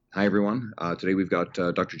Hi, everyone. Today we've got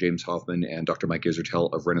Dr. James Hoffman and Dr. Mike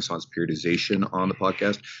Isertel of Renaissance Periodization on the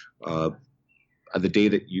podcast. The day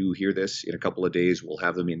that you hear this, in a couple of days, we'll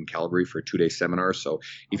have them in Calgary for a 2-day seminar. So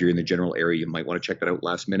if you're in the general area, you might want to check that out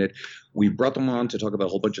last minute. We brought them on to talk about a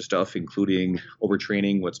whole bunch of stuff, including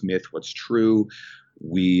overtraining, what's myth, what's true.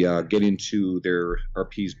 We get into their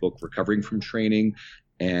RP's book, Recovering from Training,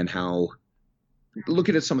 and how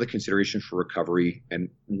looking at some of the considerations for recovery and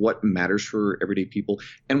what matters for everyday people,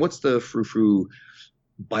 and what's the frou-frou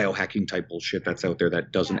biohacking type bullshit that's out there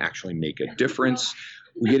that doesn't actually make a difference.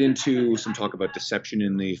 We get into some talk about deception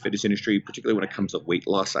in the fitness industry, particularly when it comes to weight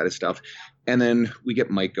loss side of stuff. And then we get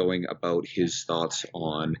Mike going about his thoughts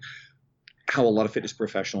on how a lot of fitness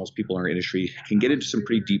professionals, people in our industry, can get into some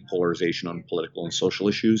pretty deep polarization on political and social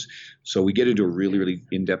issues. So we get into a really, really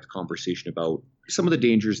in-depth conversation about some of the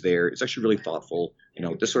dangers there. It's actually really thoughtful. You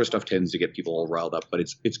know, this sort of stuff tends to get people all riled up, but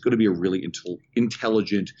it's going to be a really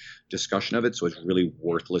intelligent discussion of it. So it's really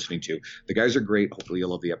worth listening to. The guys are great. Hopefully you'll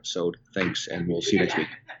love the episode. Thanks, and we'll see you next week.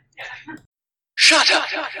 Shut up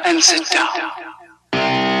and sit down.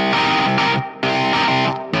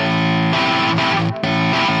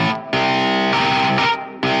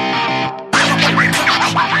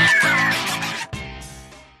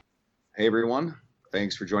 Hey, everyone.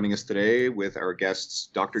 Thanks for joining us today with our guests,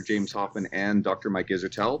 Dr. James Hoffman and Dr. Mike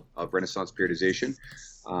Isertel of Renaissance Periodization.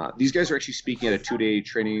 These guys are actually speaking at a 2-day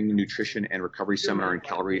training, nutrition, and recovery seminar in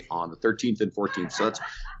Calgary on the 13th and 14th. So that's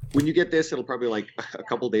when you get this, it'll probably like a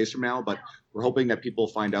couple of days from now, but we're hoping that people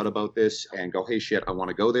find out about this and go, hey, shit, I want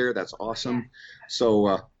to go there. That's awesome.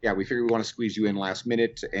 So, we figured we want to squeeze you in last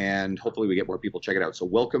minute, and hopefully we get more people check it out. So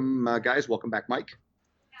welcome, guys. Welcome back, Mike.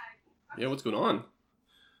 Yeah, what's going on?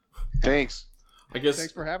 Thanks. I guess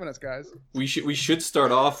thanks for having us, guys. We should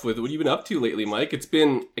start off with what have you been up to lately, Mike? It's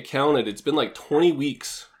been it's been like 20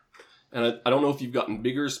 weeks, and I don't know if you've gotten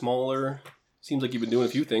bigger, smaller. Seems like you've been doing a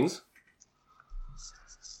few things.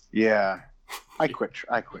 Yeah, I quit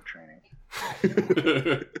training.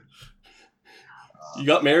 You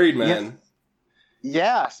got married, man.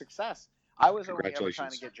 Yeah, success. I was only ever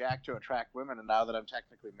trying to get Jack to attract women, and now that I'm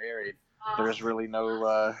technically married, there's really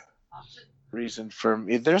no reason for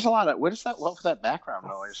me. There's a lot of what is that background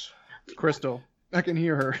noise? Crystal, I can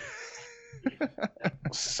hear her.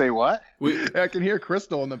 Say what? I can hear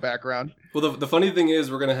Crystal in the background. Well, the funny thing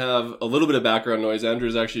is we're going to have a little bit of background noise.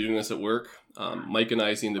 Andrew's actually doing this at work. Mike and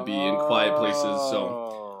I seem to be in quiet places.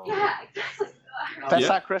 So yeah, exactly. That's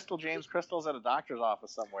not Crystal, James. Crystal's at a doctor's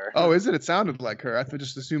office somewhere. Oh, is it? It sounded like her. I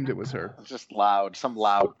just assumed it was her. Just loud. Some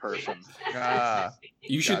loud person.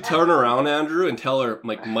 You should turn around, Andrew, and tell her,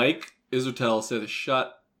 like, Mike Isertel said,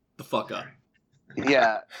 shut the fuck up.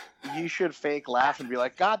 Yeah, you should fake laugh and be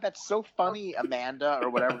like, God, that's so funny, Amanda, or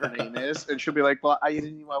whatever her name is. And she'll be like, well, I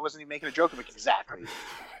wasn't even making a joke. I'm like, exactly.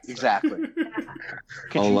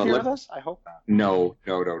 Can you hear us? I hope not. No,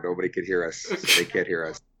 nobody could hear us. They can't hear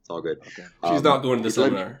us. It's all good. Okay. She's not going to the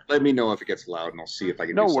seminar. Let me know if it gets loud, and I'll see if I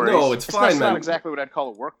can do something. No, it's fine, man. That's not exactly what I'd call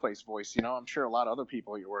a workplace voice. You know, I'm sure a lot of other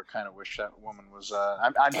people at your work kind of wish that woman was.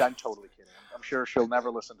 I'm totally kidding. I'm sure she'll never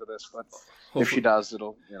listen to this, but if she does,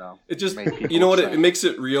 it'll, it just, make people you know what? upset. It makes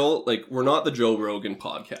it real. Like, we're not the Joe Rogan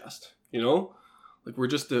podcast. You know, like we're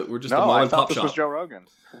just a mom and pop this shop. Was Joe Rogan.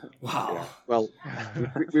 Wow. Yeah. Well,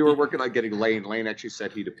 we were working on getting Lane. Lane actually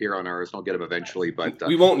said he'd appear on ours, and I'll get him eventually. But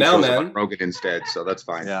we won't now, man. Rogan instead, so that's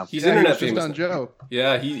fine. Yeah, he's internet he was famous. On Joe.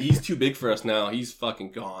 Yeah, he's too big for us now. He's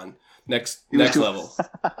fucking gone. Next level.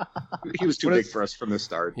 He was too big for us from the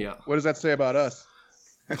start. Yeah. What does that say about us?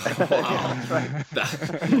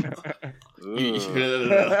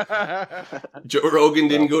 Joe Rogan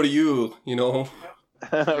didn't go to you, you know.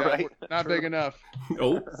 Right. Not big enough.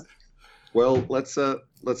 Nope. Well, let's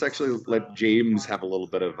actually let James have a little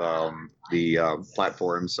bit of the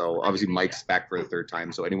platform. So obviously Mike's back for the third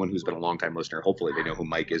time. So anyone who's been a long time listener, hopefully they know who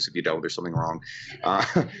Mike is. If you don't, there's something wrong.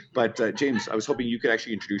 But James, I was hoping you could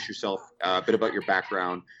actually introduce yourself, a bit about your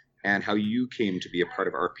background and how you came to be a part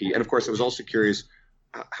of RP. And of course, I was also curious,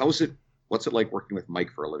 what's it like working with Mike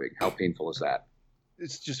for a living? How painful is that?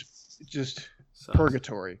 It's just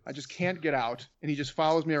purgatory. I just can't get out, and he just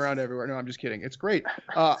follows me around everywhere. No, I'm just kidding. It's great.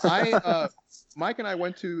 Mike and I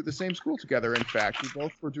went to the same school together. In fact, we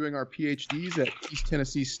both were doing our PhDs at East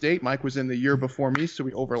Tennessee State. Mike was in the year before me, so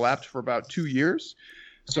we overlapped for about 2 years.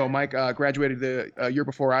 So Mike graduated the year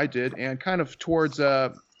before I did, and kind of towards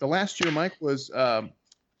the last year, Mike was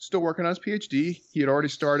still working on his PhD. He had already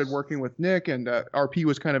started working with Nick, and RP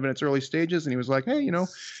was kind of in its early stages, and he was like, hey,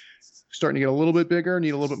 starting to get a little bit bigger, need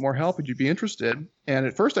a little bit more help. Would you be interested? And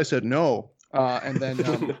at first I said no. And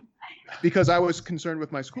then because I was concerned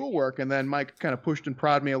with my schoolwork, and then Mike kind of pushed and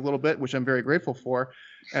prodded me a little bit, which I'm very grateful for.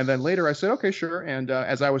 And then later I said, okay, sure. And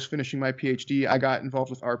as I was finishing my PhD, I got involved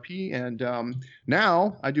with RP, and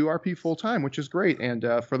now I do RP full time, which is great. And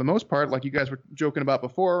for the most part, like you guys were joking about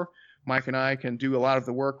before, Mike and I can do a lot of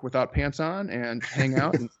the work without pants on and hang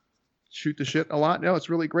out and shoot the shit a lot. No, it's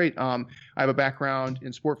really great. I have a background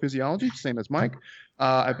in sport physiology, same as Mike.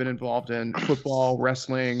 I've been involved in football,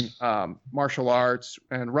 wrestling, martial arts,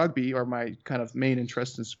 and rugby are my kind of main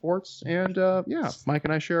interests in sports. And Mike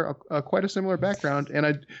and I share quite a similar background.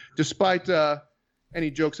 And despite any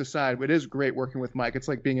jokes aside, it is great working with Mike. It's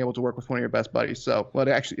like being able to work with one of your best buddies. So, well,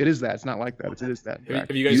 it is that. It's not like that. It is that.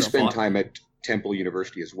 Have you guys you spent time at Temple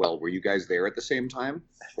University as well? Were you guys there at the same time?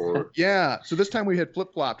 Or yeah. So this time we had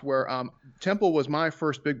flip-flopped where Temple was my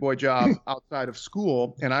first big boy job outside of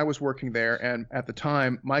school, and I was working there. And at the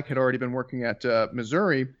time, Mike had already been working at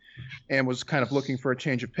Missouri and was kind of looking for a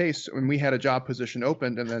change of pace. And we had a job position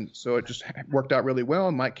opened, and then so it just worked out really well.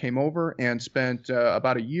 And Mike came over and spent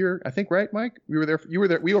about a year, I think, right, Mike? You were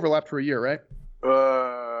there. We overlapped for a year, right?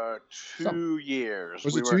 2 years.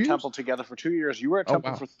 Was we it were 2 at years? Temple together for 2 years. You were at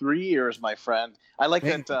Temple for 3 years, my friend. I like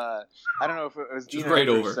that. I don't know if it was Gina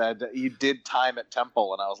who said that you did time at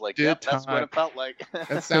Temple, and I was like, yep, that's what it felt like.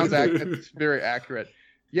 That sounds that's very accurate.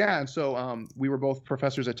 Yeah, and so we were both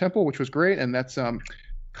professors at Temple, which was great, and that's kind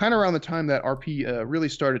of around the time that RP really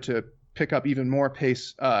started to pick up even more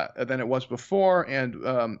pace than it was before,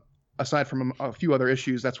 and aside from a few other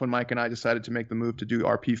issues, that's when Mike and I decided to make the move to do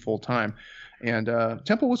RP full time. And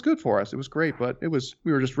Temple was good for us. It was great, but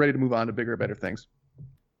we were just ready to move on to bigger, better things.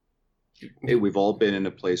 Hey, we've all been in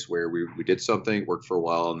a place where we did something, worked for a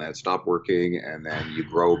while, and then it stopped working, and then you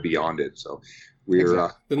grow beyond it. So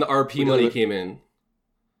we're then the RP money came in.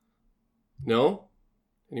 No?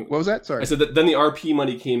 What was that? Sorry. I said that then the RP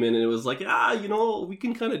money came in, and it was like, we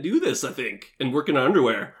can kind of do this, I think, and work in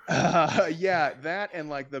underwear. Yeah, that and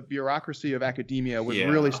like the bureaucracy of academia was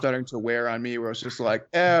really starting to wear on me, where it's just like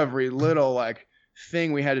every little like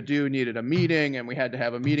thing we had to do needed a meeting, and we had to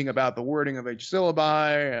have a meeting about the wording of each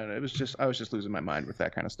syllabi, and I was just losing my mind with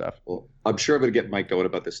that kind of stuff. Well, I'm sure I'm going to get Mike going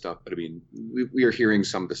about this stuff, but I mean, we are hearing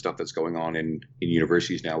some of the stuff that's going on in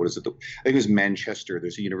universities now. What is it? I think it was Manchester.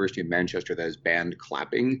 There's a university in Manchester that has banned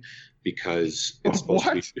clapping because it's supposed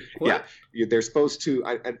to be. What? Yeah, they're supposed to.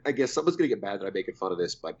 I guess someone's going to get mad that I'm making fun of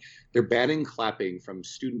this, but they're banning clapping from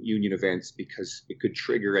student union events because it could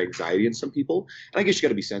trigger anxiety in some people. And I guess you got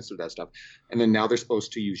to be sensitive to that stuff. And then now they're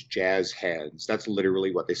supposed to use jazz hands. That's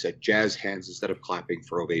literally what they said: jazz hands instead of clapping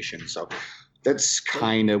for ovation. So that's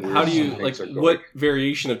kind of how do you like what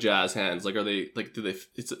variation of jazz hands? Like, are they like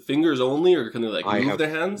is it fingers only, or can they like move their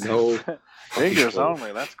hands? No. Fingers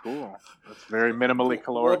only. That's cool. That's very minimally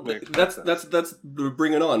caloric. Well, that's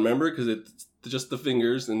bring it on. Remember, because it's just the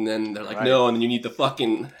fingers, and then they're like, no, and then you need the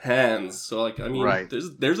fucking hands. So like, I mean,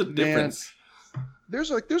 there's a difference.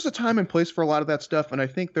 There's a time and place for a lot of that stuff, and I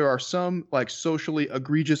think there are some like socially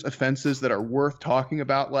egregious offenses that are worth talking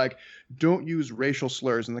about. Like, don't use racial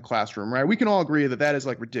slurs in the classroom, right? We can all agree that that is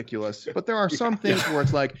like ridiculous, but there are some things where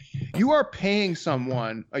it's like you are paying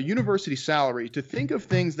someone a university salary to think of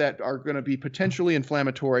things that are going to be potentially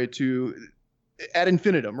inflammatory to ad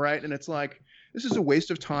infinitum, right? And it's like, this is a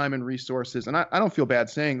waste of time and resources, and I don't feel bad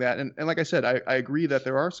saying that. And like I said, I agree that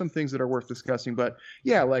there are some things that are worth discussing, but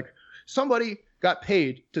yeah, like somebody got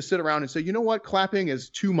paid to sit around and say, you know what, clapping is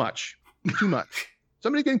too much.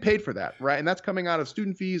 Somebody's getting paid for that, right? And that's coming out of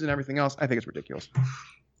student fees and everything else. I think it's ridiculous.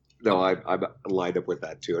 No, I'm lined up with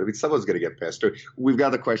that too. I mean, someone's going to get pissed. We've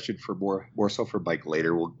got a question for more so for Mike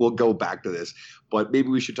later. We'll go back to this, but maybe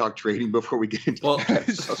we should talk training before we get into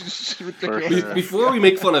that. Before we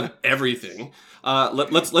make fun of everything,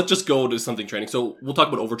 let's just go to something training. So we'll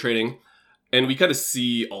talk about overtraining, and we kind of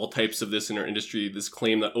see all types of this in our industry. This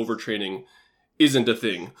claim that overtraining isn't a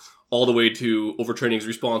thing, all the way to overtraining is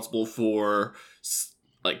responsible for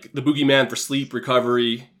like the boogeyman for sleep,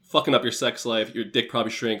 recovery, fucking up your sex life, your dick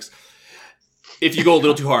probably shrinks if you go a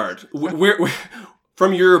little too hard. Where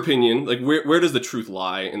from your opinion, like where does the truth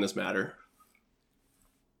lie in this matter?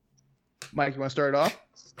 Mike, you want to start it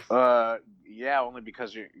off? Yeah, only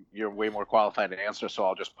because you're way more qualified to answer, so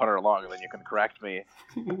I'll just putter along and then you can correct me.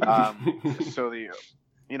 So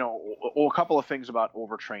a couple of things about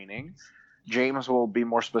overtraining. James will be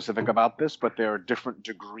more specific about this, but there are different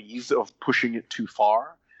degrees of pushing it too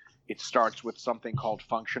far. It starts with something called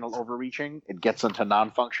functional overreaching. It gets into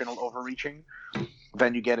non-functional overreaching.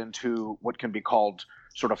 Then you get into what can be called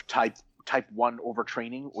sort of type 1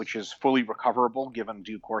 overtraining, which is fully recoverable given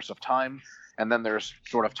due course of time. And then there's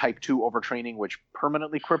sort of type 2 overtraining, which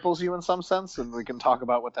permanently cripples you in some sense, and we can talk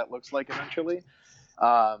about what that looks like eventually.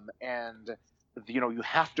 And you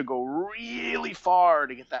have to go really far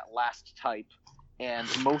to get that last type, and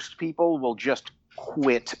most people will just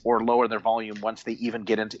quit or lower their volume once they even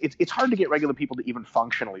get into it. It's hard to get regular people to even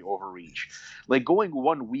functionally overreach. Like, going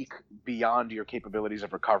 1 week beyond your capabilities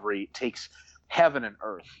of recovery takes heaven and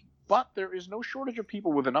earth. But there is no shortage of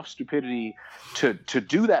people with enough stupidity to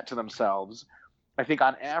do that to themselves. I think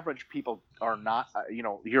on average, people are not,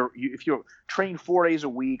 if you train 4 days a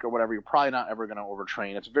week or whatever, you're probably not ever going to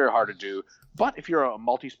overtrain. It's very hard to do. But if you're a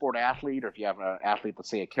multi-sport athlete, or if you have an athlete, let's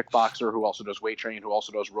say a kickboxer who also does weight training, who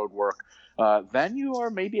also does road work, then you are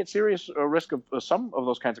maybe at serious risk of some of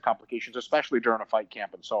those kinds of complications, especially during a fight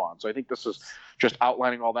camp and so on. So I think this is just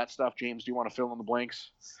outlining all that stuff. James, do you want to fill in the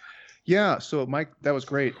blanks? Yeah, so Mike, that was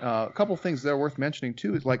great. A couple of things that are worth mentioning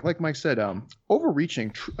too is like Mike said,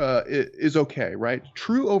 overreaching is okay, right?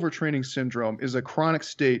 True overtraining syndrome is a chronic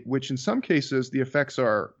state, which in some cases the effects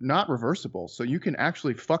are not reversible. So you can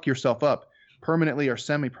actually fuck yourself up permanently or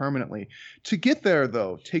semi-permanently. To get there,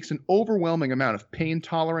 though, takes an overwhelming amount of pain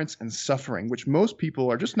tolerance and suffering, which most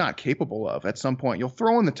people are just not capable of at some point. You'll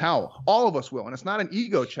throw in the towel. All of us will, and it's not an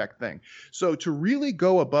ego check thing. So to really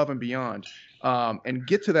go above and beyond and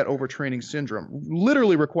get to that overtraining syndrome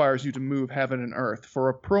literally requires you to move heaven and earth for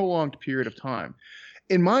a prolonged period of time.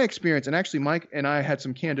 In my experience, and actually Mike and I had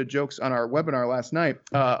some candid jokes on our webinar last night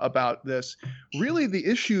about this, really the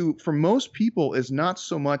issue for most people is not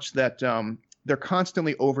so much that they're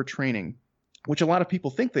constantly overtraining, which a lot of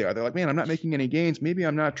people think they are. They're like, man, I'm not making any gains. Maybe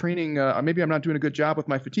I'm not training. Maybe I'm not doing a good job with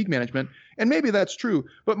my fatigue management. And maybe that's true.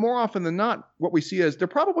 But more often than not, what we see is they're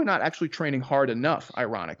probably not actually training hard enough,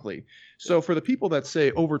 ironically. So for the people that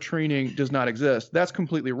say overtraining does not exist, that's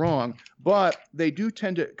completely wrong. But they do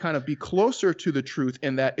tend to kind of be closer to the truth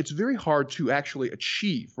in that it's very hard to actually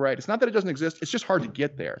achieve, right? It's not that it doesn't exist. It's just hard to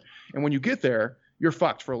get there. And when you get there, you're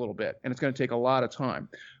fucked for a little bit. And it's going to take a lot of time.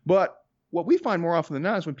 But what we find more often than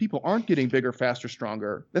not is when people aren't getting bigger, faster,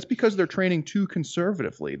 stronger, that's because they're training too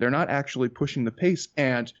conservatively. They're not actually pushing the pace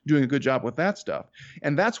and doing a good job with that stuff.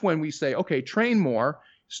 And that's when we say, okay, train more,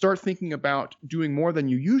 start thinking about doing more than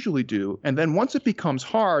you usually do. And then once it becomes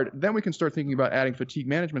hard, then we can start thinking about adding fatigue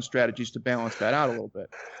management strategies to balance that out a little bit.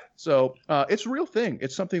 So it's a real thing.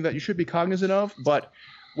 It's something that you should be cognizant of. But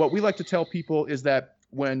what we like to tell people is that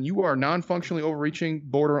when you are non-functionally overreaching,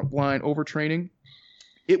 borderline overtraining,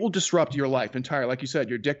 it will disrupt your life entirely. Like you said,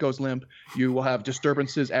 your dick goes limp. You will have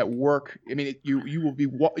disturbances at work. I mean, you will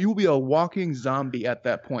be a walking zombie at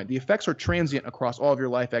that point. The effects are transient across all of your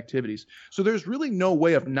life activities. So there's really no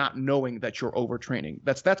way of not knowing that you're overtraining.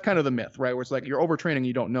 That's kind of the myth, right? Where it's like you're overtraining and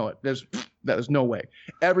you don't know it. There's no way.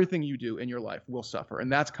 Everything you do in your life will suffer, and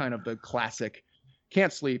that's kind of the classic.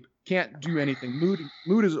 Can't sleep, can't do anything.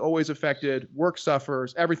 Mood is always affected. Work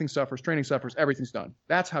suffers. Everything suffers. Training suffers. Everything's done.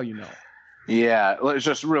 That's how you know. Yeah, let's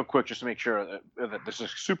just real quick, just to make sure that this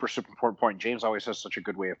is a super, super important point. James always has such a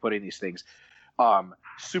good way of putting these things.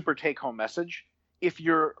 Super take-home message. If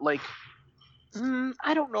you're like,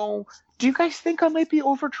 I don't know, do you guys think I might be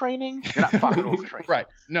overtraining? You're not fucking overtraining. Right,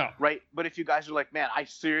 no. Right, but if you guys are like, man, I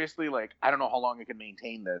seriously, I don't know how long I can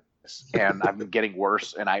maintain this, and I've been getting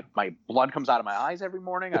worse, and my blood comes out of my eyes every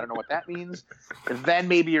morning, I don't know what that means, then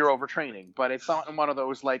maybe you're overtraining. But it's not one of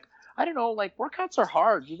those, I don't know, workouts are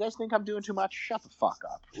hard. You guys think I'm doing too much? Shut the fuck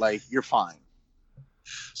up. You're fine.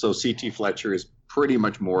 So CT Fletcher is pretty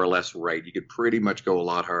much more or less right. You could pretty much go a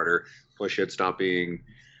lot harder, push it, stop being,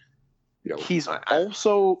 He's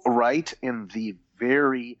also right in the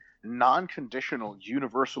very non-conditional,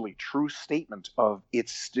 universally true statement of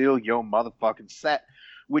it's still yo motherfucking set,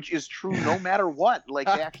 which is true no matter what. They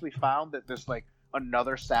actually found that this,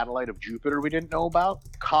 another satellite of Jupiter we didn't know about,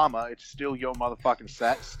 it's still yo motherfucking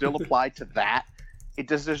set, still applied to that.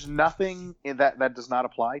 There's nothing in that does not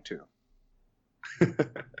apply to.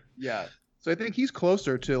 Yeah. So I think he's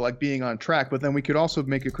closer to being on track, but then we could also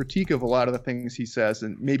make a critique of a lot of the things he says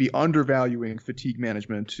and maybe undervaluing fatigue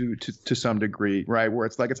management to some degree, right? Where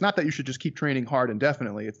it's it's not that you should just keep training hard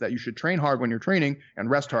indefinitely. It's that you should train hard when you're training and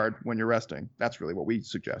rest hard when you're resting. That's really what we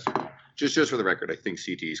suggest. Just for the record, I think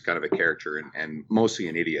CT is kind of a character and mostly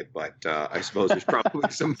an idiot, but I suppose there's probably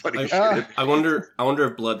somebody. I wonder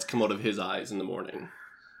if blood's come out of his eyes in the morning.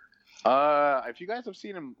 If you guys have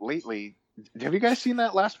seen him lately, have you guys seen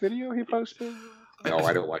that last video he posted? No,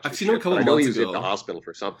 I don't watch. I've seen him a couple months ago. I know he was in the hospital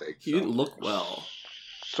for something. He didn't look well.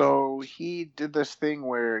 So he did this thing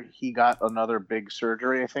where he got another big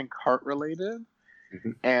surgery, I think heart related.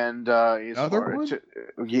 Mm-hmm. And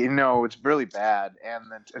it's really bad. And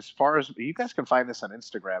then as far as you guys can find this on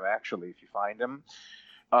Instagram, actually, if you find him,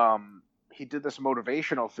 he did this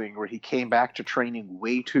motivational thing where he came back to training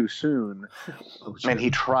way too soon, and he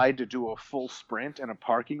tried to do a full sprint in a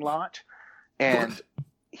parking lot, and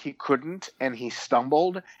he couldn't, and he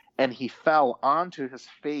stumbled, and he fell onto his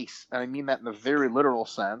face, and I mean that in the very literal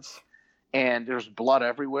sense, and there's blood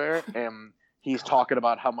everywhere, and he's talking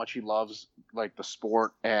about how much he loves like the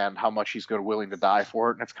sport and how much he's willing to die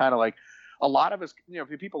for it, and it's kind of like a lot of his,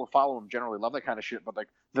 people who follow him generally love that kind of shit, but like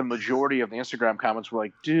the majority of the Instagram comments were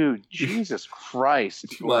like, dude, Jesus Christ,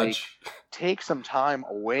 take some time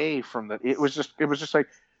away from the, it's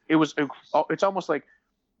almost like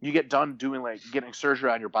you get done doing like getting surgery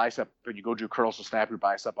on your bicep and you go do curls to snap your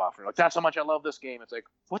bicep off. You're like, that's how much I love this game. It's like,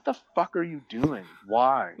 what the fuck are you doing?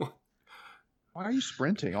 Why? Why are you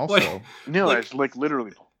sprinting also? No, it's like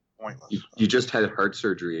literally pointless. You just had heart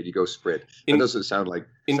surgery and you go sprint. That doesn't sound like...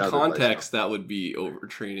 In context, that would be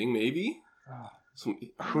overtraining, maybe?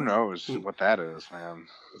 Who knows what that is, man?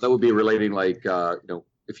 That would be relating like,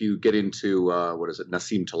 if you get into,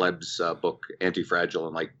 Nassim Taleb's book, Anti-Fragile,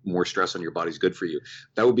 and like more stress on your body is good for you.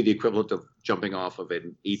 That would be the equivalent of jumping off of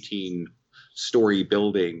an 18-story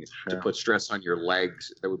building to put stress on your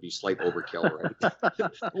legs. That would be slight overkill, right?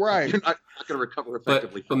 Right. You're not going to recover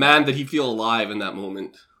effectively. But man, did he feel alive in that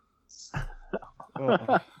moment?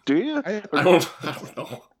 Do you? I don't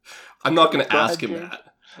know. I'm not going to ask him that.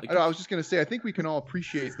 I was just going to say, I think we can all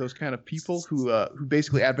appreciate those kind of people who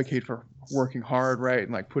basically advocate for working hard, right?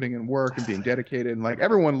 And like putting in work and being dedicated. And like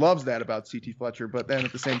everyone loves that about CT Fletcher. But then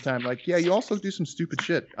at the same time, like, yeah, you also do some stupid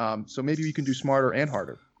shit. So maybe you can do smarter and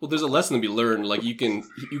harder. Well, there's a lesson to be learned. Like you can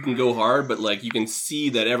go hard, but like you can see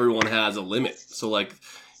that everyone has a limit. So like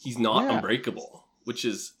he's not unbreakable, which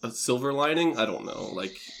is a silver lining. I don't know.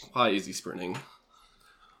 Like, why is he sprinting?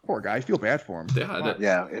 Poor guy. I feel bad for him.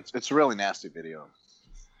 Yeah, it's a really nasty video.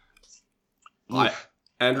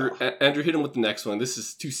 Andrew, hit him with the next one. This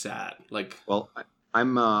is too sad. Like, well,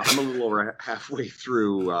 I'm a little over halfway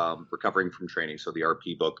through recovering from training, so the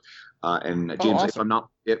RP book. And James, awesome.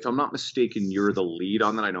 if I'm not mistaken, you're the lead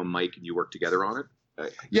on that. I know Mike and you work together on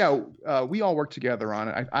it. Yeah, we all work together on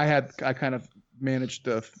it. I kind of managed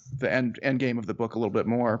the end game of the book a little bit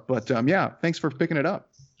more, but thanks for picking it up.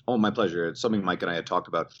 Oh, my pleasure. It's something Mike and I had talked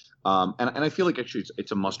about. And I feel like actually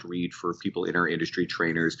it's a must read for people in our industry,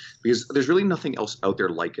 trainers, because there's really nothing else out there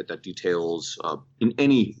like it that details in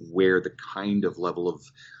anywhere the kind of level of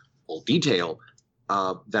detail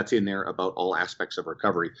that's in there about all aspects of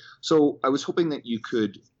recovery. So I was hoping that you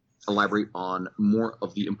could elaborate on more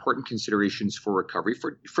of the important considerations for recovery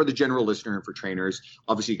for the general listener and for trainers.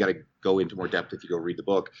 Obviously, you got to go into more depth if you go read the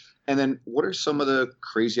book. And then what are some of the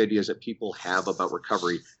crazy ideas that people have about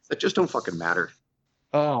recovery that just don't fucking matter?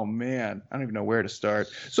 Oh, man, I don't even know where to start.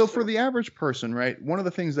 So for the average person, right, one of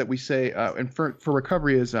the things that we say and for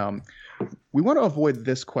recovery is we want to avoid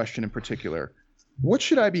this question in particular. What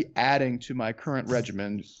should I be adding to my current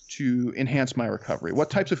regimen to enhance my recovery?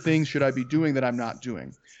 What types of things should I be doing that I'm not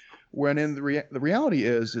doing? When in the reality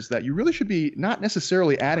is that you really should be not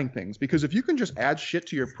necessarily adding things, because if you can just add shit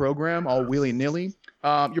to your program all willy-nilly,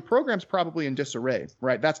 your program's probably in disarray,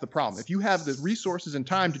 right? That's the problem. If you have the resources and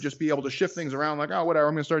time to just be able to shift things around like, oh, whatever,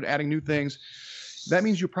 I'm going to start adding new things, that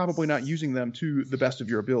means you're probably not using them to the best of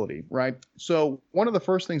your ability, right? So one of the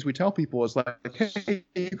first things we tell people is like, hey,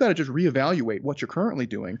 you've got to just reevaluate what you're currently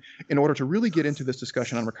doing in order to really get into this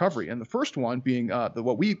discussion on recovery. And the first one being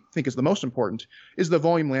what we think is the most important is the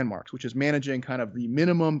volume landmarks, which is managing kind of the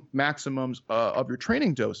minimum maximums of your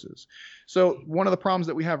training doses. So one of the problems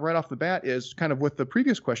that we have right off the bat is kind of with the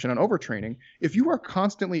previous question on overtraining. If you are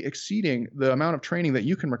constantly exceeding the amount of training that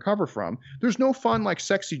you can recover from, there's no fun like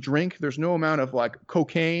sexy drink. There's no amount of like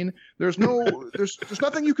cocaine. There's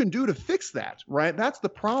nothing you can do to fix that, right? That's the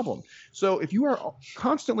problem. So if you are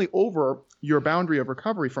constantly over your boundary of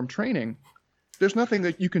recovery from training, there's nothing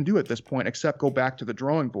that you can do at this point except go back to the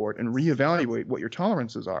drawing board and reevaluate what your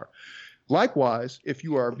tolerances are. Likewise, if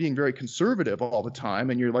you are being very conservative all the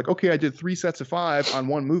time and you're like, okay, I did 3 sets of 5 on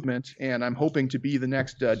one movement and I'm hoping to be the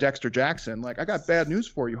next Dexter Jackson, like I got bad news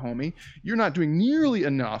for you, homie. You're not doing nearly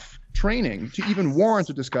enough training to even warrant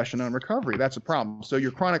a discussion on recovery. That's a problem. So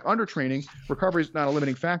your chronic undertraining, recovery is not a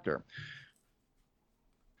limiting factor.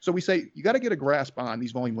 So we say you got to get a grasp on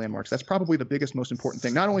these volume landmarks. That's probably the biggest, most important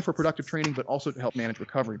thing, not only for productive training, but also to help manage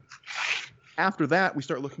recovery. After that, we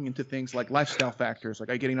start looking into things like lifestyle factors, like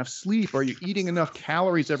are you getting enough sleep? Are you eating enough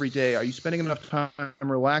calories every day? Are you spending enough time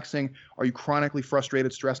relaxing? Are you chronically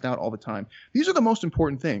frustrated, stressed out all the time? These are the most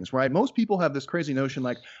important things, right? Most people have this crazy notion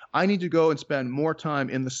like, I need to go and spend more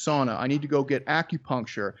time in the sauna. I need to go get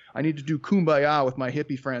acupuncture. I need to do kumbaya with my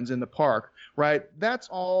hippie friends in the park, right? That's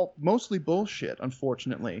all mostly bullshit,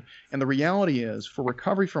 unfortunately. And the reality is, for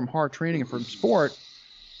recovery from hard training and from sport,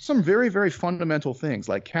 some very, very fundamental things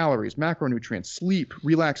like calories, macronutrients, sleep,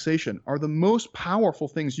 relaxation are the most powerful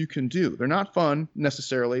things you can do. They're not fun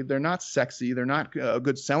necessarily. They're not sexy. They're not a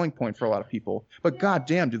good selling point for a lot of people. But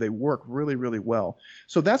goddamn, do they work really, really well.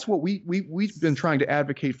 So that's what we've been trying to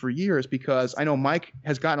advocate for years, because I know Mike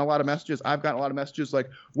has gotten a lot of messages. I've gotten a lot of messages like,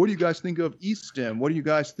 what do you guys think of E-Stim? What do you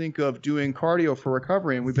guys think of doing cardio for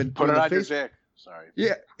recovery? And we've been put it on your dick. Sorry.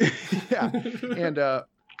 Yeah. Yeah. And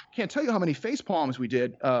can't tell you how many face palms we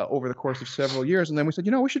did over the course of several years. And then we said,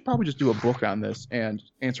 we should probably just do a book on this and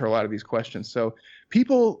answer a lot of these questions. So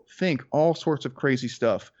people think all sorts of crazy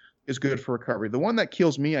stuff is good for recovery. The one that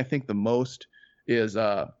kills me, I think, the most is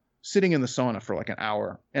sitting in the sauna for like an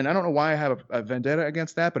hour. And I don't know why I have a vendetta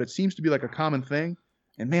against that, but it seems to be like a common thing.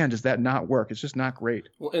 And man, does that not work? It's just not great.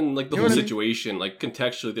 Well, and like the whole situation, like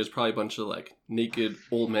contextually, there's probably a bunch of like naked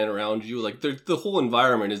old men around you. Like the whole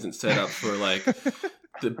environment isn't set up for like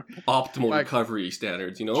the optimal recovery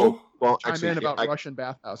standards, Well, actually, I'm in about Russian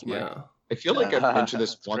bathhouse, Mike. Yeah. I feel like I've mentioned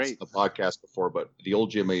this once in the podcast before, but the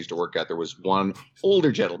old gym I used to work at, there was one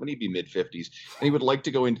older gentleman, he'd be mid-50s, and he would like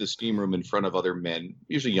to go into the steam room in front of other men,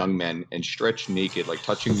 usually young men, and stretch naked, like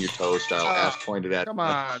touching your toe style, ass pointed at. Come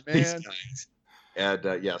on, man. And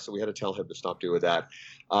so we had to tell him to stop doing that.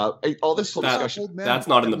 All this whole discussion. That's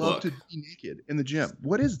not in the book. To be naked in the gym.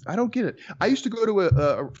 I don't get it. I used to go to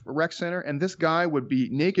a rec center, and this guy would be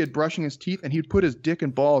naked brushing his teeth, and he'd put his dick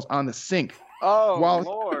and balls on the sink. Oh,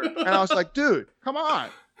 Lord. And I was like, dude, come on.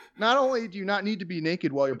 Not only do you not need to be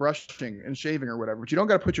naked while you're brushing and shaving or whatever, but you don't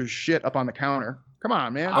got to put your shit up on the counter. Come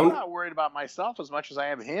on, man. I'm not worried about myself as much as I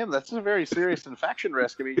am him. That's a very serious infection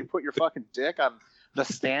risk. I mean, you put your fucking dick on the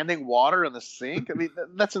standing water in the sink. I mean,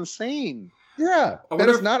 that's insane. Yeah, that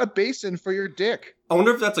is not a basin for your dick. I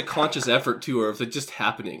wonder if that's a conscious effort too, or if it's just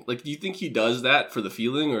happening. Like, do you think he does that for the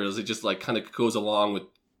feeling, or is it just like kind of goes along with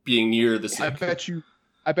being near the sink?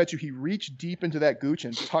 I bet you he reached deep into that gooch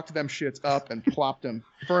and tucked them shits up and plopped them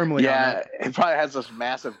firmly. Yeah, he probably has this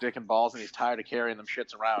massive dick and balls, and he's tired of carrying them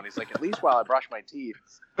shits around. He's like, at least while I brush my teeth,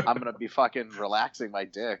 I'm gonna be fucking relaxing my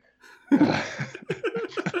dick.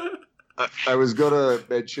 I was going to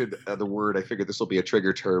mention the word, I figured this will be a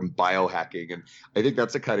trigger term, biohacking. And I think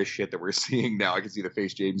that's the kind of shit that we're seeing now. I can see the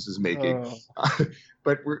face James is making.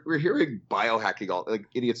 But we're hearing biohacking, all like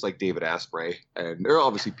idiots like David Asprey. And there are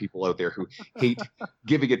obviously people out there who hate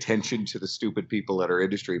giving attention to the stupid people in our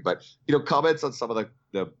industry. But, comments on some of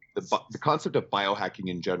the concept of biohacking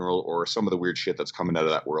in general, or some of the weird shit that's coming out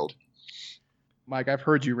of that world. Mike, I've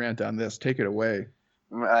heard you rant on this. Take it away.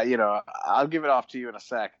 I'll give it off to you in a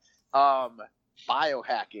sec.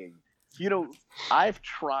 Biohacking. I've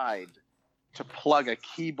tried to plug a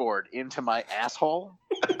keyboard into my asshole,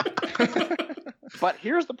 but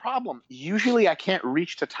here's the problem. Usually I can't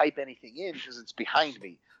reach to type anything in because it's behind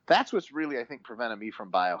me. That's what's really, I think, prevented me from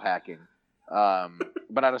biohacking.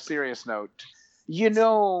 But on a serious note,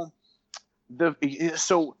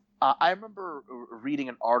 I remember reading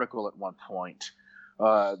an article at one point.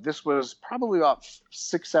 This was probably about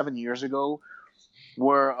 6-7 years ago,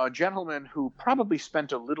 where a gentleman who probably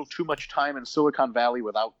spent a little too much time in Silicon Valley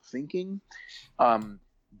without thinking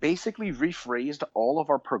basically rephrased all of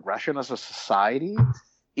our progression as a society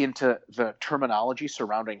into the terminology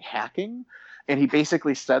surrounding hacking. And he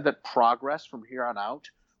basically said that progress from here on out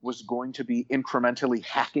was going to be incrementally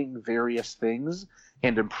hacking various things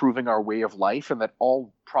and improving our way of life, and that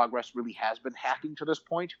all progress really has been hacking to this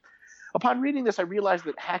point. Upon reading this, I realized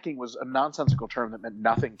that hacking was a nonsensical term that meant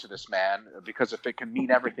nothing to this man, because if it can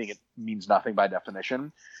mean everything, it means nothing by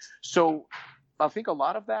definition. So I think a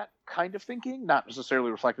lot of that kind of thinking, not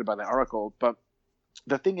necessarily reflected by the article, but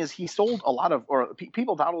the thing is, he sold a lot of, or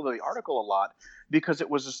people downloaded the article a lot because it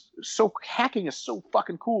was so, hacking is so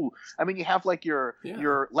fucking cool. I mean, you have like your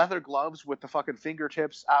leather gloves with the fucking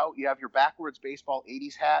fingertips out. You have your backwards baseball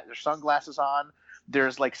 80s hat, your sunglasses on.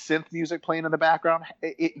 There's like synth music playing in the background.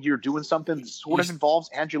 You're doing something that sort of involves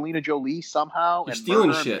Angelina Jolie somehow. You're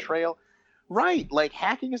stealing shit. Trail. Right. Like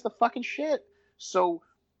hacking is the fucking shit. So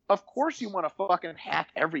of course you want to fucking hack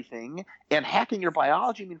everything, and hacking your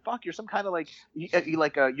biology. I mean, fuck, you're some kind of like you're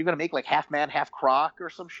gonna make like half man, half croc or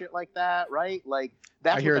some shit like that, right? Like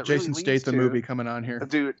that's. I hear a Jason Statham movie coming on here,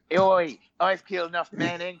 dude. Oi, I've killed enough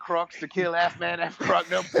men and crocs to kill half man, half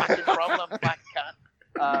croc. No fucking problem, fuck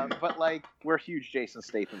cunt. But like, we're huge Jason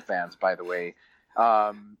Statham fans, by the way.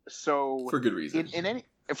 So for good reason.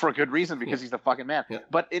 For a good reason, because he's the fucking man. Yeah.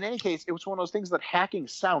 But in any case, it was one of those things that hacking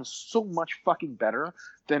sounds so much fucking better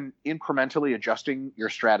than incrementally adjusting your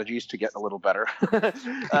strategies to get a little better.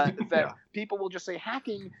 People will just say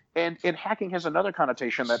hacking, and hacking has another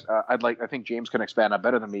connotation that I think James can expand on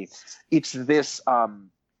better than me. It's this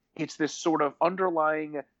sort of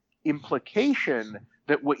underlying implication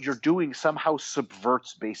that what you're doing somehow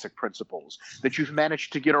subverts basic principles, that you've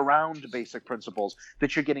managed to get around basic principles,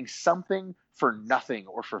 that you're getting something for nothing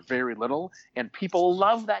or for very little, and people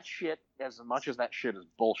love that shit as much as that shit is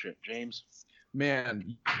bullshit. James?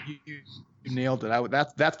 Man, you nailed it.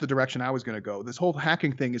 That's the direction I was going to go. This whole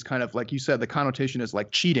hacking thing is kind of, like you said, the connotation is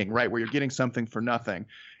like cheating, right? Where you're getting something for nothing.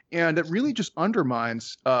 And it really just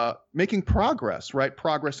undermines making progress, right?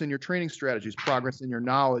 Progress in your training strategies, progress in your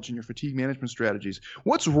knowledge and your fatigue management strategies.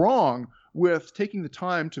 What's wrong with taking the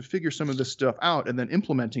time to figure some of this stuff out and then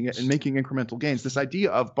implementing it and making incremental gains? This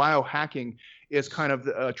idea of biohacking is kind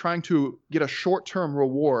of trying to get a short-term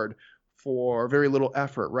reward for very little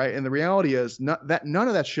effort, right? And the reality is that none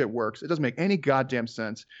of that shit works. It doesn't make any goddamn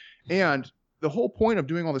sense. And the whole point of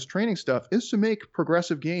doing all this training stuff is to make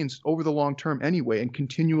progressive gains over the long term anyway and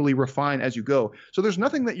continually refine as you go. So there's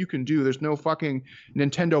nothing that you can do. There's no fucking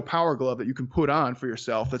Nintendo Power Glove that you can put on for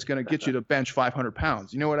yourself that's going to get you to bench 500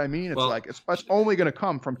 pounds. You know what I mean? It's only going to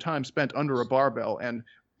come from time spent under a barbell and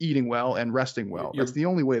eating well and resting well. That's the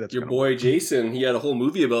only way that's your boy Jason, he had a whole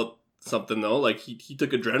movie about something though. Like he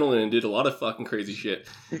took adrenaline and did a lot of fucking crazy shit.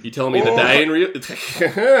 You telling me that ain't real?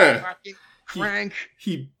 Frank.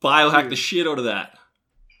 He biohacked the shit out of that.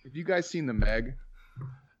 Have you guys seen The Meg?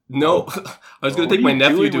 No. I was going to take my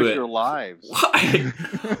nephew to it. Your lives? Why?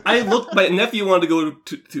 My nephew wanted to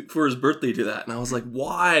go for his birthday to that, and I was like,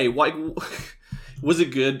 why? Why? Was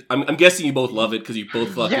it good? I'm guessing you both love it because you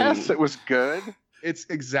both fucking... Yes, it was good. It's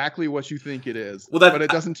exactly what you think it is. Well, but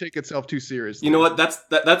it doesn't take itself too seriously. You know what? That's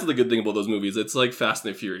the good thing about those movies. It's like Fast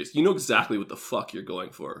and the Furious. You know exactly what the fuck you're going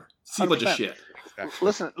for. See a bunch of shit.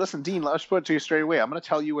 Listen, Dean, let's put it to you straight away. I'm going to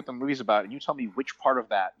tell you what the movie's about, and you tell me which part of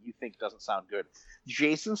that you think doesn't sound good.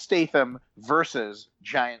 Jason Statham versus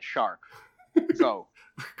Giant Shark. Go.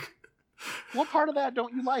 What part of that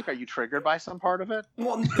don't you like? Are you triggered by some part of it?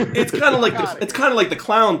 Well, it's kind of like the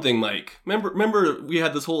clown thing, Mike. Remember we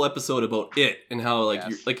had this whole episode about it and how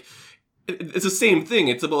it's the same thing.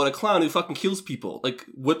 It's about a clown who fucking kills people. Like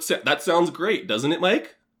that sounds great, doesn't it,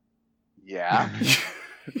 Mike? Yeah.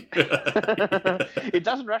 It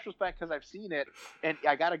does in retrospect because I've seen it, and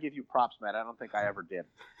I gotta give you props, Matt. I don't think I ever did.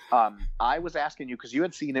 I was asking you because you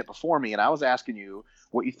had seen it before me, and I was asking you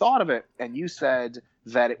what you thought of it, and you said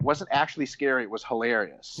that it wasn't actually scary; it was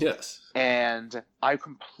hilarious. Yes. And I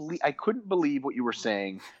couldn't believe what you were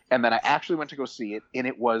saying, and then I actually went to go see it, and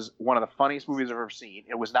it was one of the funniest movies I've ever seen.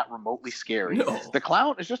 It was not remotely scary. No. The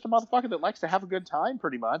clown is just a motherfucker that likes to have a good time,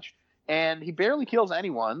 pretty much. And he barely kills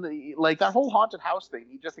anyone. Like that whole haunted house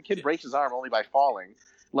thing, the kid breaks his arm only by falling.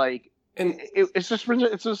 Like, and it's just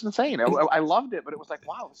insane. I loved it, but it was like,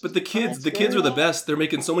 wow. But the kids are the best. They're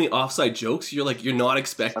making so many offside jokes. You're not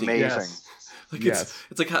expecting. Amazing. Yes. Like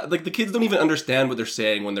it's like the kids don't even understand what they're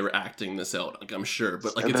saying when they're acting this out. Like I'm sure,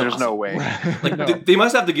 but like there's no way. Like No. they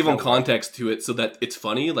must have to give them context to it so that it's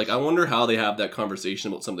funny. Like I wonder how they have that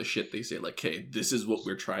conversation about some of the shit they say. Like, hey, this is what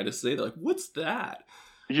we're trying to say. They're like, what's that?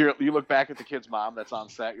 You look back at the kid's mom that's on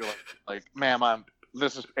set. You're like, ma'am,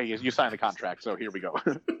 you signed the contract, so here we go.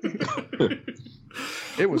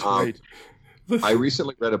 It was great. I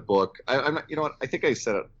recently read a book. I'm not, you know what? I think I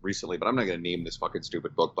said it recently, but I'm not going to name this fucking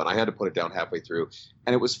stupid book. But I had to put it down halfway through,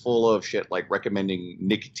 and it was full of shit like recommending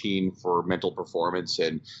nicotine for mental performance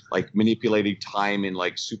and like manipulating time in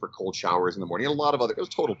like super cold showers in the morning. And a lot of other. It was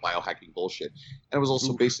total biohacking bullshit, and it was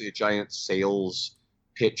also basically a giant sales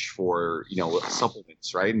pitch for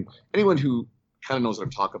supplements, right? And anyone who kind of knows what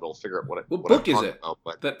I'm talking about will figure out what book is it?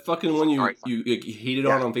 But that fucking one you hated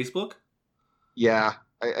on Facebook? Yeah.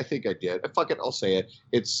 I think I did. Fuck it, I'll say it.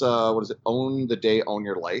 It's what is it? Own the Day, Own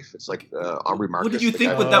Your Life. It's like Aubrey Marcus. What did you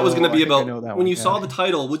think that was going to be about? When you saw the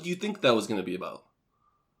title, what did you think that was going to be about?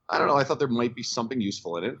 I don't know. I thought there might be something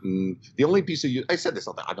useful in it. And the only piece of I said this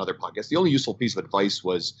on another podcast. The only useful piece of advice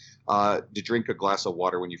was to drink a glass of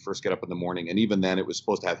water when you first get up in the morning. And even then, it was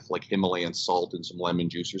supposed to have like Himalayan salt and some lemon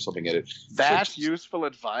juice or something in it. That's useful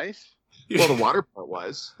advice? Well, the water part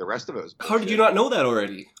was. The rest of it was bullshit. How did you not know that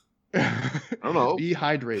already? I don't know. Be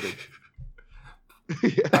hydrated.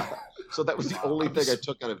 Yeah. So that was the only thing I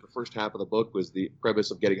took out of the first half of the book was the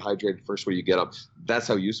premise of getting hydrated first when you get up. That's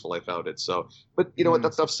how useful I found it. So, but you know what?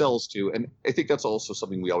 That stuff sells too. And I think that's also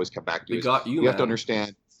something we always come back to. You have to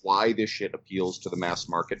understand why this shit appeals to the mass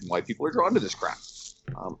market and why people are drawn to this crap.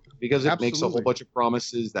 Because it makes a whole bunch of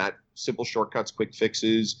promises that simple shortcuts, quick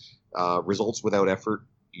fixes, results without effort,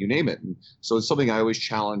 you name it. And so it's something I always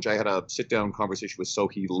challenge. I had a sit-down conversation with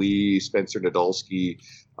Sohee Lee, Spencer Nadolsky,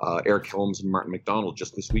 Eric Helms, and Martin McDonald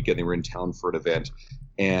just this weekend. They were in town for an event.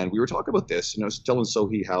 And we were talking about this. And I was telling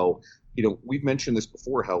Sohee how, we've mentioned this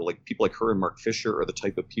before, how like people like her and Mark Fisher are the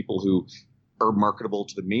type of people who are marketable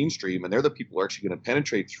to the mainstream. And they're the people who are actually going to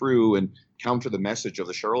penetrate through and counter the message of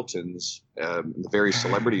the charlatans, the various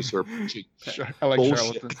celebrities who are preaching I like bullshit.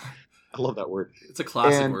 charlatans. I love that word. It's a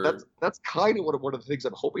classic word. That's kind of one of the things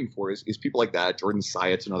I'm hoping for is people like that. Jordan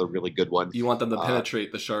Syatt's another really good one. You want them to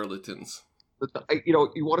penetrate the charlatans. But you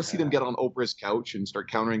want to see them get on Oprah's couch and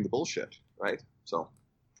start countering the bullshit, right? So,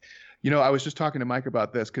 I was just talking to Mike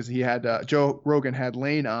about this because he had Joe Rogan had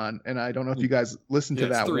Lane on, and I don't know if you guys listened to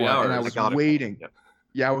that 3 one. hours. And I was waiting.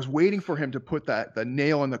 Yeah, I was waiting for him to put the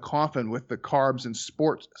nail in the coffin with the carbs and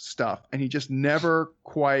sports stuff, and he just never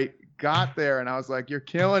quite got there. And I was like, "You're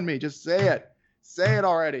killing me. Just say it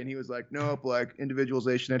already." And he was like, "Nope, like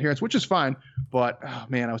individualization, adherence," which is fine. But oh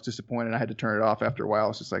man, I was disappointed. I had to turn it off after a while. I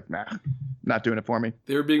was just like, "Nah, not doing it for me."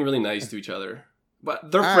 They were being really nice to each other.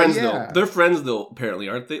 But they're friends though. They're friends though, apparently,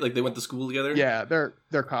 aren't they? Like they went to school together. Yeah,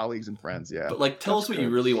 they're colleagues and friends. Yeah. But like, tell us what you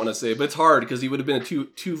really want to say. But it's hard because he would have been a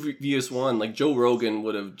two vs one. Like Joe Rogan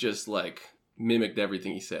would have just like mimicked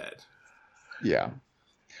everything he said. Yeah.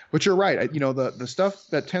 But you're right. The stuff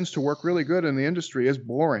that tends to work really good in the industry is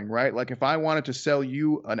boring, right? Like if I wanted to sell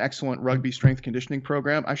you an excellent rugby strength conditioning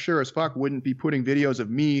program, I sure as fuck wouldn't be putting videos of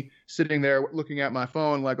me sitting there looking at my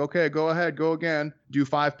phone like, okay, go ahead, go again, do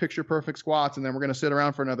 5 picture perfect squats, and then we're going to sit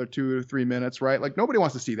around for another 2 or 3 minutes, right? Like nobody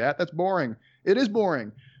wants to see that. That's boring. It is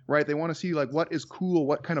boring, right? They want to see like what is cool,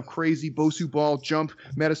 what kind of crazy Bosu ball, jump,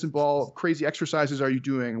 medicine ball, crazy exercises are you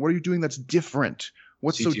doing? What are you doing that's different?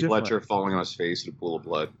 What's so different? Fletcher falling on his face in a pool of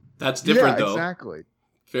blood. That's different, though. Exactly.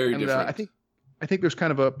 Very different. I think there's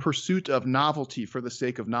kind of a pursuit of novelty for the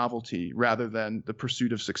sake of novelty rather than the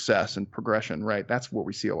pursuit of success and progression, right? That's what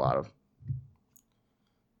we see a lot of.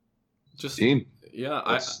 Dean, yeah.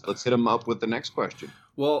 Let's hit him up with the next question.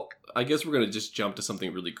 Well, I guess we're going to just jump to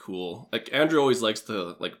something really cool. Like, Andrew always likes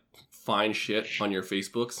to, find shit on your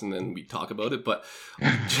Facebooks and then we talk about it. But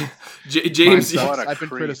James, I've been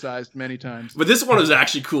criticized many times. But this one was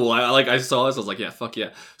actually cool. I saw this. I was like, yeah, fuck yeah.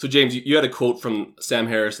 So James, you had a quote from Sam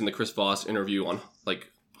Harris in the Chris Voss interview on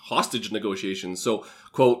hostage negotiations. So,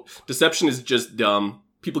 quote, "Deception is just dumb.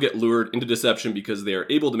 People get lured into deception because they are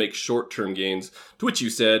able to make short-term gains." To which you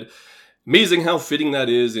said, "Amazing how fitting that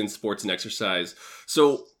is in sports and exercise."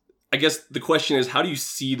 So I guess the question is, how do you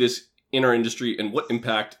see this in our industry, and what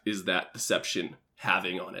impact is that deception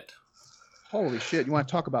having on it? Holy shit. You want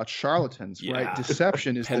to talk about charlatans, right?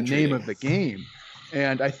 Deception is the name of the game.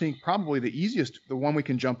 And I think probably the one we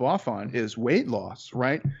can jump off on is weight loss,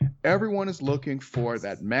 right? Everyone is looking for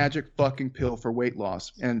that magic fucking pill for weight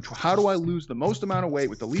loss. And how do I lose the most amount of weight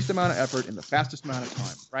with the least amount of effort in the fastest amount of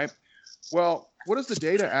time, right? Well, what does the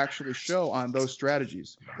data actually show on those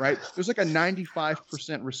strategies, right? There's like a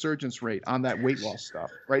 95% resurgence rate on that weight loss stuff,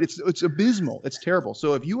 right? It's abysmal. It's terrible.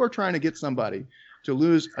 So if you are trying to get somebody to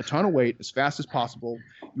lose a ton of weight as fast as possible,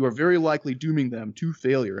 you are very likely dooming them to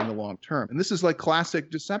failure in the long term. And this is like classic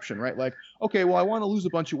deception, right? Like, okay, well, I want to lose a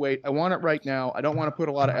bunch of weight. I want it right now. I don't want to put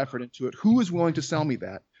a lot of effort into it. Who is willing to sell me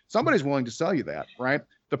that? Somebody's willing to sell you that, right?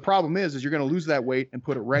 The problem is you're going to lose that weight and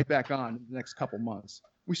put it right back on in the next couple months.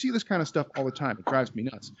 We see this kind of stuff all the time. It drives me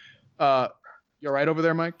nuts. You all right over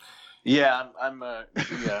there, Mike? Yeah, I'm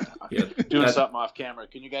doing something off camera.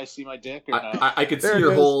 Can you guys see my dick? Or no? I could see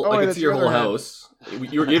your whole. I could see your whole house.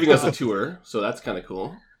 You were giving us a tour, so that's kind of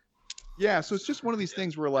cool. Yeah, so it's just one of these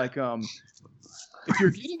things where, like, if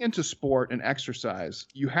you're getting into sport and exercise,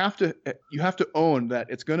 you have to own that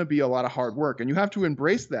it's going to be a lot of hard work, and you have to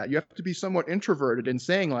embrace that. You have to be somewhat introverted in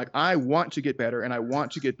saying, like, I want to get better, and I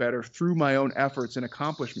want to get better through my own efforts and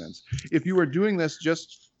accomplishments. If you are doing this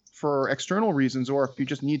just for external reasons, or if you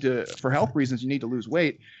just for health reasons, you need to lose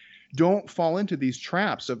weight, don't fall into these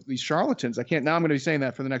traps of these charlatans. Now I'm going to be saying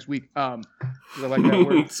that for the next week. Because I like that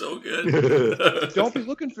word. So good. Don't be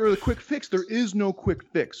looking for the quick fix. There is no quick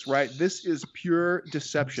fix, right? This is pure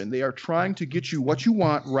deception. They are trying to get you what you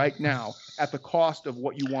want right now at the cost of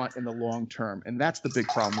what you want in the long term. And that's the big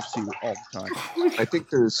problem we see all the time.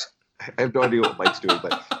 I have no idea what Mike's doing,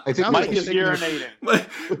 but I think Mike is urinating.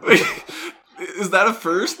 Is that a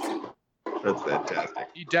first? That's fantastic.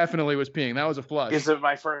 He definitely was peeing. That was a flush. Is it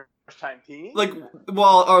my first time peeing? Like,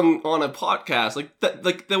 while on a podcast,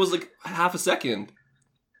 that was like half a second.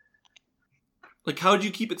 Like, how did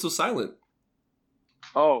you keep it so silent?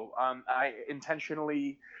 Oh, I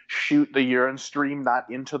intentionally shoot the urine stream not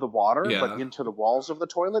into the water, but into the walls of the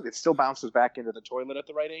toilet. It still bounces back into the toilet at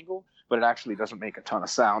the right angle, but it actually doesn't make a ton of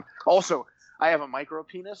sound. Also, I have a micro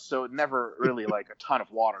penis, so it never really like a ton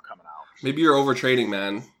of water coming out. Maybe you're overtraining,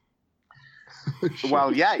 man.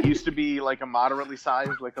 Well, yeah, it used to be like a moderately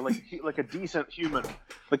sized, like a decent human,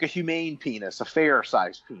 like a humane penis, a fair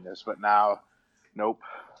sized penis, but now, nope.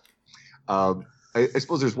 I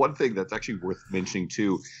suppose there's one thing that's actually worth mentioning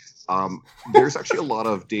too. There's actually a lot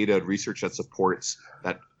of data and research that supports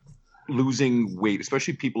that losing weight,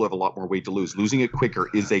 especially people who have a lot more weight to lose, losing it quicker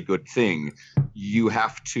is a good thing. You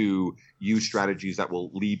have to use strategies that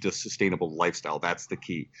will lead to sustainable lifestyle. That's the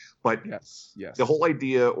key. But yes. The whole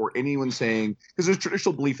idea, or anyone saying, because there's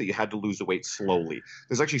traditional belief that you had to lose the weight slowly.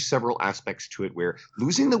 There's actually several aspects to it where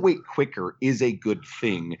losing the weight quicker is a good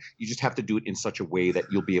thing. You just have to do it in such a way that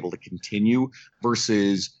you'll be able to continue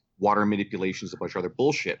versus water manipulations, a bunch of other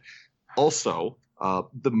bullshit. Also,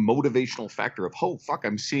 the motivational factor of, oh, fuck,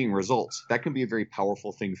 I'm seeing results. That can be a very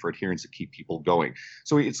powerful thing for adherence to keep people going.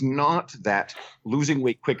 So it's not that losing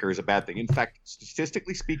weight quicker is a bad thing. In fact,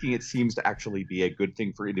 statistically speaking, it seems to actually be a good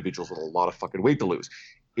thing for individuals with a lot of fucking weight to lose.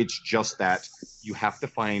 It's just that you have to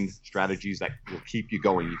find strategies that will keep you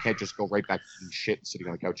going. You can't just go right back to eating shit and sitting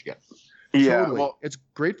on the couch again. Yeah, totally. well, it's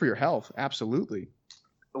great for your health. Absolutely.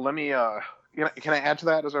 Let me, can I add to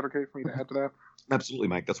that? Is that okay for me to add to that? Absolutely,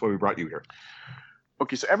 Mike. That's why we brought you here.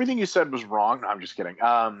 Okay, so everything you said was wrong. No, I'm just kidding.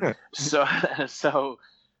 And,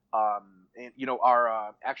 you know,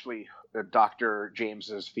 our actually Dr.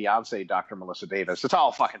 James's fiance, Dr. Melissa Davis. It's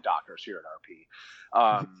all fucking doctors here at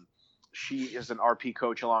RP. She is an RP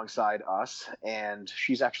coach alongside us, and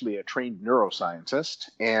she's actually a trained neuroscientist,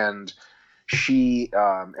 and she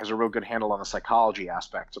has a real good handle on the psychology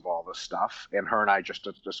aspects of all this stuff. And her and I just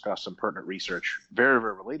discussed some pertinent research very,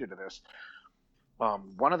 very related to this.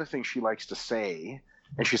 One of the things she likes to say,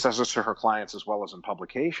 and she says this to her clients as well as in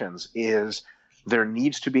publications, is there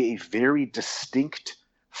needs to be a very distinct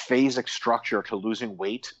phasic structure to losing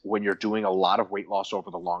weight when you're doing a lot of weight loss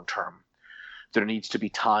over the long term. There needs to be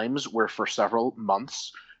times where for several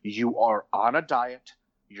months you are on a diet,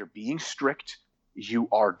 you're being strict, you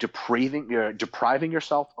are depriving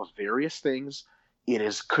yourself of various things. It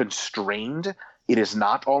is constrained. It is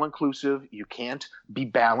not all-inclusive. You can't be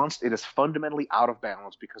balanced. It is fundamentally out of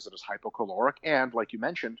balance because it is hypocaloric and, like you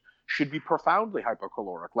mentioned, should be profoundly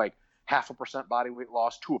hypocaloric, like 0.5% body weight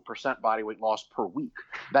loss to 1% body weight loss per week.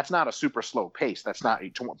 That's not a super slow pace. That's not a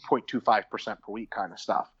 0.25% per week kind of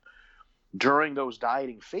stuff. During those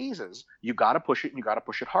dieting phases, you got to push it and you got to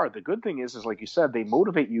push it hard. The good thing is like you said, they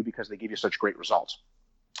motivate you because they give you such great results.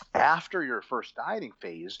 After your first dieting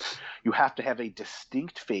phase, you have to have a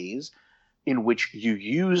distinct phase in which you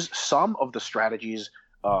use some of the strategies,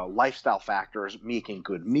 lifestyle factors, making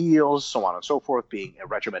good meals, so on and so forth, being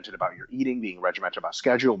regimented about your eating, being regimented about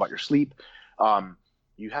schedule, about your sleep.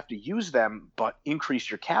 You have to use them, but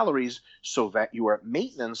increase your calories so that you are at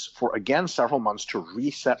maintenance for, again, several months to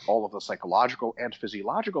reset all of the psychological and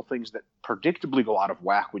physiological things that predictably go out of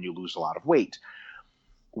whack when you lose a lot of weight.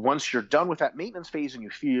 Once you're done with that maintenance phase and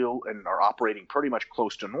you feel and are operating pretty much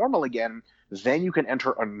close to normal again, then you can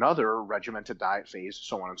enter another regimented diet phase,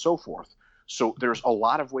 so on and so forth. So there's a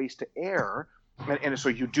lot of ways to err. And so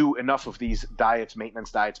you do enough of these diets,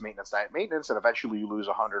 maintenance, and eventually you lose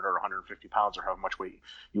 100 or 150 pounds or however much weight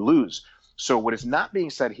you lose. So what is not being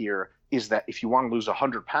said here is that if you want to lose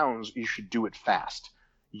 100 pounds, you should do it fast.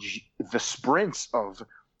 The sprints of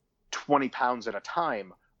 20 pounds at a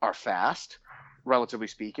time are fast, relatively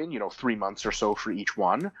speaking, 3 months or so for each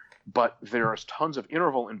one. But there's tons of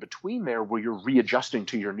interval in between there where you're readjusting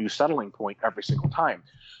to your new settling point every single time.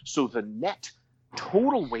 So the net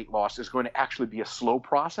total weight loss is going to actually be a slow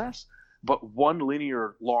process, but one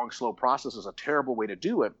linear, long, slow process is a terrible way to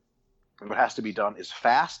do it. What has to be done is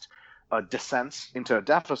fast descents into a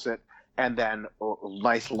deficit, and then a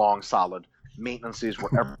nice, long, solid maintenance is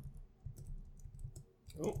wherever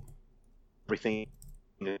everything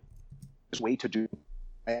is way to do.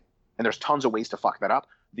 And there's tons of ways to fuck that up.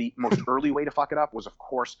 The most early way to fuck it up was, of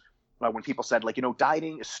course, when people said,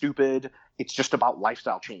 dieting is stupid, it's just about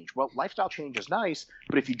lifestyle change. Well, lifestyle change is nice,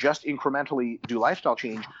 but if you just incrementally do lifestyle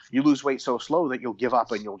change, you lose weight so slow that you'll give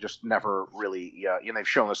up and you'll just never really, and they've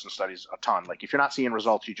shown this in studies a ton. If you're not seeing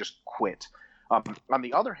results, you just quit. On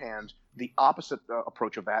the other hand, the opposite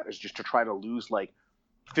approach of that is just to try to lose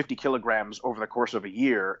 50 kilograms over the course of a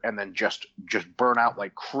year and then just burn out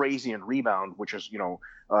like crazy and rebound, which is,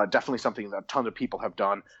 definitely something that tons of people have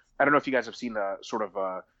done. I don't know if you guys have seen the sort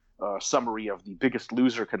of summary of the Biggest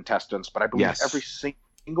Loser contestants, but I believe every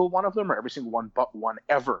single one of them, or every single one but one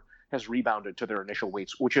ever, has rebounded to their initial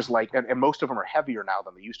weights, which is like, and most of them are heavier now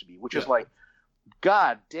than they used to be, which is like,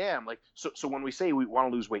 God damn. Like, so when we say we want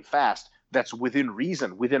to lose weight fast, that's within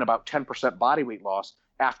reason, within about 10% body weight loss,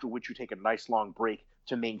 after which you take a nice long break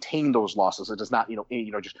to maintain those losses. It does not,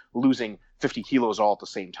 just losing 50 kilos all at the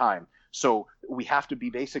same time. So we have to be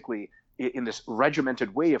basically in this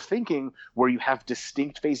regimented way of thinking where you have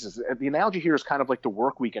distinct phases. The analogy here is kind of like the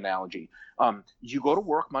work week analogy. You go to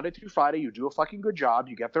work Monday through Friday, you do a fucking good job,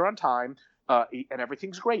 you get there on time, and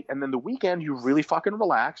everything's great. And then the weekend, you really fucking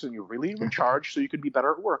relax and you really recharge so you can be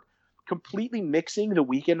better at work. Completely mixing the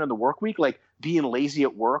weekend and the work week, like being lazy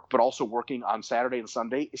at work but also working on Saturday and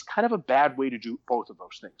Sunday, is kind of a bad way to do both of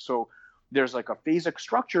those things. So there's like a phasic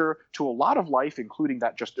structure to a lot of life, including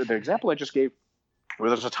that, just the example I just gave, where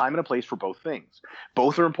there's a time and a place for both things.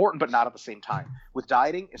 Both are important, but not at the same time. With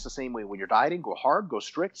dieting, it's the same way. When you're dieting, go hard, go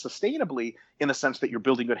strict, sustainably in the sense that you're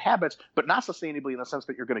building good habits, but not sustainably in the sense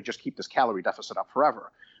that you're going to just keep this calorie deficit up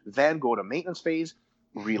forever. Then go to maintenance phase,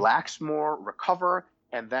 relax more, recover,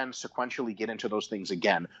 and then sequentially get into those things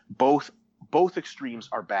again. Both extremes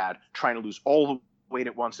are bad. Trying to lose all the weight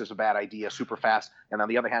at once is a bad idea super fast. And on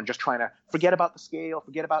the other hand, just trying to forget about the scale,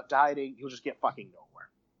 forget about dieting, you'll just get fucking nowhere.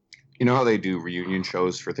 You know how they do reunion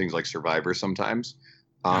shows for things like Survivor sometimes?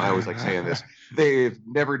 I always like saying this. They've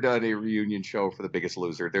never done a reunion show for The Biggest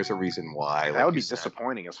Loser. There's a reason why. That would be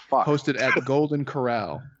disappointing as fuck. Hosted at Golden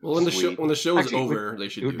Corral. Well, when the show is over, they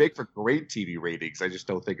should. It would make for great TV ratings. I just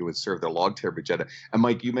don't think it would serve their long-term agenda. And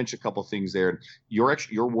Mike, you mentioned a couple things there.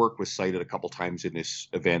 Your work was cited a couple times in this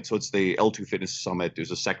event. So it's the L2 Fitness Summit.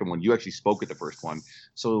 There's a second one. You actually spoke at the first one.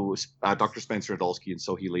 So Dr. Spencer Nadolsky and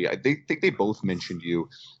Sohee Lee, I think they both mentioned you.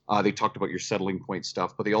 They talked about your settling point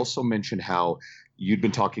stuff, but they also mentioned how you'd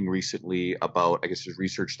been talking recently about, I guess there's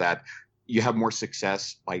research that you have more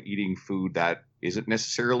success by eating food that isn't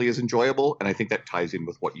necessarily as enjoyable. And I think that ties in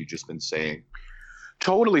with what you've just been saying.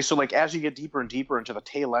 Totally. So like as you get deeper and deeper into the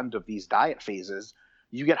tail end of these diet phases,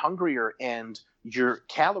 you get hungrier and your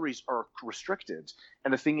calories are restricted.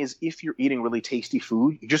 And the thing is, if you're eating really tasty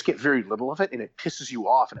food, you just get very little of it and it pisses you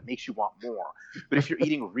off and it makes you want more. But if you're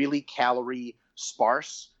eating really calorie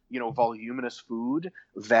sparse, voluminous food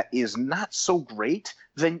that is not so great,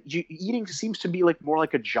 then eating seems to be like more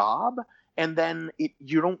like a job, and then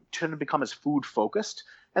you don't tend to become as food focused,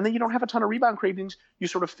 and then you don't have a ton of rebound cravings. You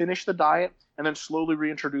sort of finish the diet and then slowly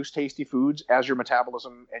reintroduce tasty foods as your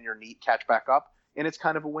metabolism and your NEAT catch back up, and it's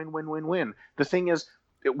kind of a win-win-win-win. The thing is,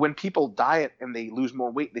 when people diet and they lose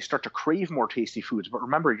more weight, they start to crave more tasty foods, but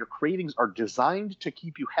remember, your cravings are designed to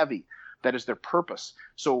keep you heavy. That is their purpose.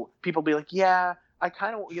 So people be like, yeah, I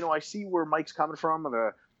kind of, I see where Mike's coming from and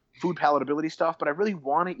the food palatability stuff, but I really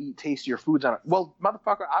want to eat tastier foods on it. Well,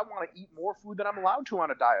 motherfucker, I want to eat more food than I'm allowed to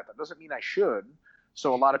on a diet. That doesn't mean I should.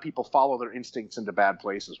 So a lot of people follow their instincts into bad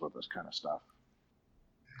places with this kind of stuff.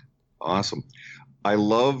 Awesome. I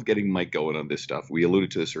love getting Mike going on this stuff. We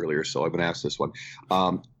alluded to this earlier, so I'm going to ask this one.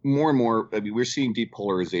 More and more, we're seeing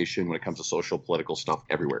depolarization when it comes to social, political stuff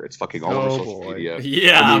everywhere. It's fucking all over social media.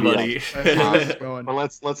 Yeah, buddy. But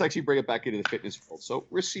let's actually bring it back into the fitness world. So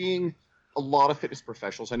we're seeing a lot of fitness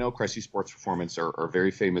professionals. I know Cressy Sports Performance are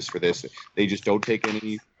very famous for this. They just don't take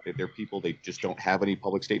any. They're people. They just don't have any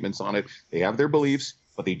public statements on it. They have their beliefs,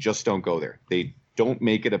 but they just don't go there. They don't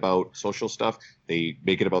make it about social stuff. They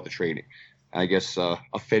make it about the training. I guess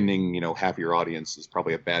offending, half your audience is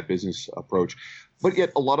probably a bad business approach. But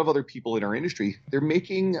yet a lot of other people in our industry, they're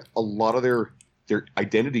making a lot of their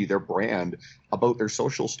identity, their brand about their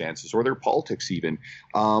social stances or their politics even.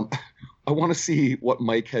 I want to see what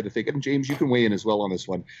Mike had to think. And James, you can weigh in as well on this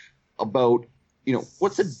one about,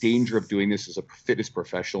 what's the danger of doing this as a fitness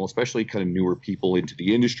professional, especially kind of newer people into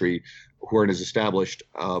the industry who aren't as established,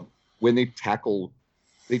 when they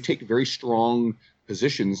take very strong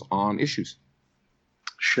positions on issues.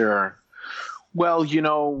 Sure. Well,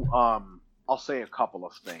 I'll say a couple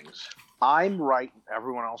of things. I'm right and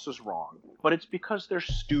everyone else is wrong, but it's because they're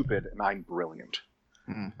stupid and I'm brilliant.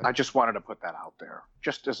 Mm-hmm. I just wanted to put that out there,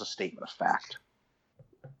 just as a statement of fact.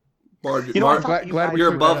 Mark,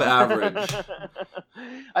 you're above average.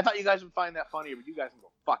 I thought you guys would find that funny, but you guys can go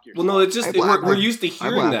fuck yourself. Well, no, it's just we're used to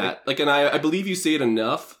hearing that. Like, and I believe you say it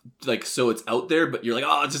enough, like, so it's out there. But you're like,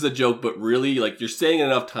 oh, it's just a joke. But really, like, you're saying it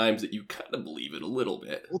enough times that you kind of believe it a little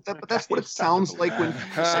bit. Well, but that's what it sounds like when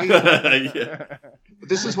people say it. Yeah.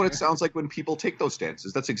 This is what it sounds like when people take those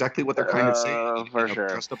stances. That's exactly what they're kind of saying for sure.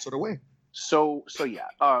 Dressed up sort of way. So yeah,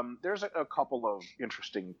 there's a couple of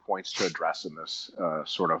interesting points to address in this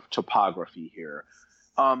sort of topography here.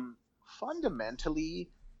 Fundamentally,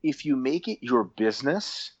 if you make it your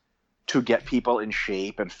business to get people in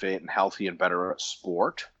shape and fit and healthy and better at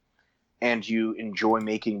sport, and you enjoy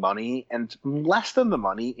making money, and less than the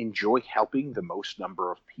money, enjoy helping the most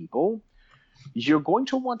number of people, you're going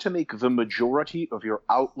to want to make the majority of your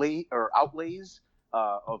outlays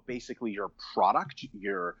of basically your product,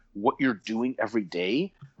 what you're doing every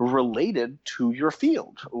day, related to your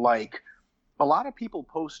field. Like, a lot of people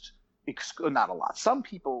post, not a lot, some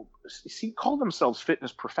people call themselves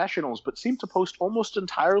fitness professionals, but seem to post almost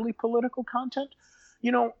entirely political content.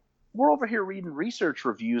 You know, we're over here reading research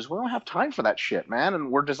reviews. We don't have time for that shit, man. And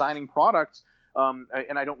we're designing products.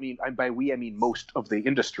 And I don't mean, by we, I mean most of the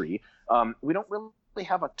industry. We don't really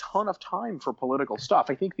have a ton of time for political stuff.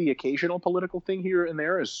 I think the occasional political thing here and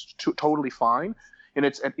there is totally fine, and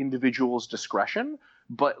it's at individuals' discretion.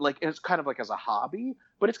 But like, it's kind of like as a hobby.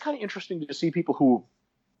 But it's kind of interesting to see people who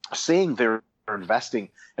are saying they're investing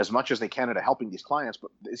as much as they can into helping these clients, but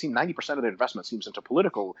it seems 90% of their investment seems into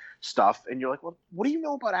political stuff. And you're like, well, what do you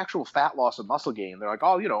know about actual fat loss and muscle gain? They're like,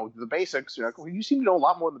 oh, you know, the basics. You're like, well, you seem to know a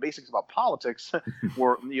lot more than the basics about politics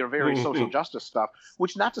or, you know, very social justice stuff,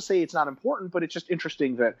 which, not to say it's not important, but it's just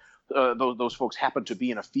interesting that those folks happen to be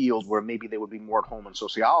in a field where maybe they would be more at home in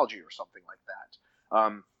sociology or something like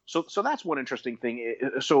that. So that's one interesting thing.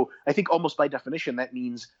 So I think almost by definition, that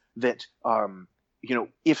means that, you know,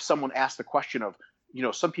 if someone asks the question of, you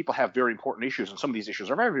know, some people have very important issues and some of these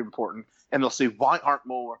issues are very, very important, and they'll say, why aren't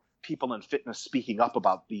more people in fitness speaking up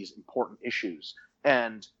about these important issues?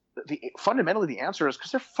 And fundamentally the answer is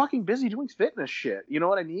because they're fucking busy doing fitness shit. You know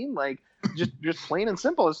what I mean? Like, just plain and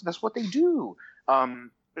simple, that's what they do.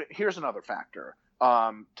 Here's another factor.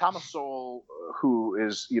 Thomas Sowell, who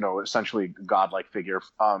is, you know, essentially a godlike figure,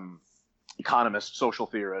 economist, social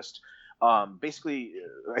theorist, basically,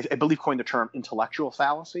 I believe, coined the term intellectual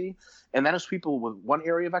fallacy. And that is people with one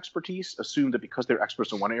area of expertise assume that because they're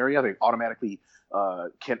experts in one area, they automatically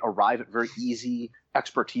can arrive at very easy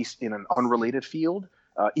expertise in an unrelated field,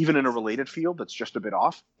 even in a related field that's just a bit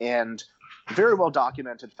off. And very well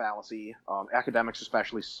documented fallacy. Academics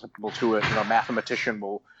especially susceptible to it. You know, a mathematician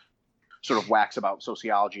will sort of wax about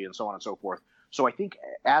sociology and so on and so forth. So I think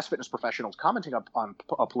as fitness professionals commenting on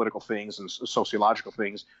political things and sociological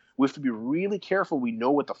things, we have to be really careful we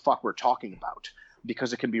know what the fuck we're talking about,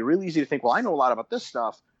 because it can be really easy to think, well, I know a lot about this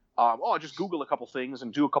stuff. I'll just Google a couple things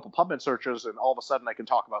and do a couple PubMed searches, and all of a sudden I can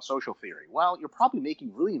talk about social theory. Well, you're probably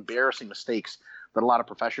making really embarrassing mistakes that a lot of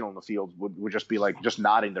professionals in the field would just be like just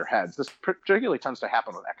nodding their heads. This particularly tends to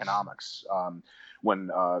happen with economics.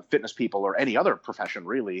 When fitness people or any other profession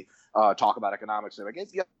really talk about economics, they're like,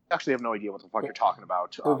 you actually have no idea what the fuck you're talking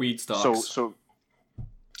about. Or weed stocks. So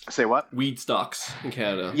say what? Weed stocks in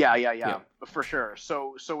Canada. Yeah, for sure.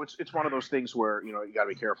 So it's one of those things where, you know, you got to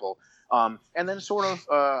be careful. And then sort of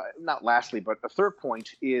not lastly, but a third point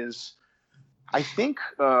is, I think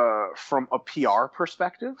from a PR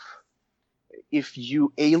perspective, if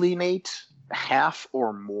you alienate half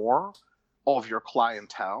or more of your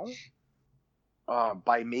clientele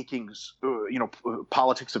by making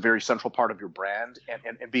politics a very central part of your brand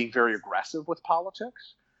and being very aggressive with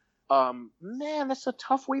politics, man, that's a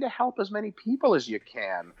tough way to help as many people as you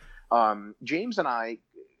can. James and I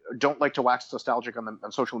don't like to wax nostalgic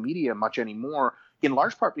on social media much anymore, in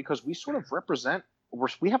large part because we sort of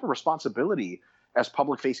we have a responsibility as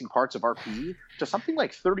public-facing parts of RP to something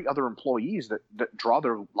like 30 other employees that draw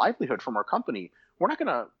their livelihood from our company. We're not going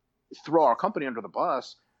to throw our company under the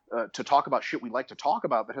bus to talk about shit we like to talk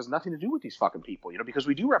about that has nothing to do with these fucking people, you know, because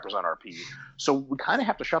we do represent RP. So we kind of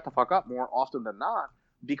have to shut the fuck up more often than not,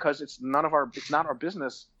 because it's not our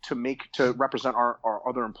business to represent our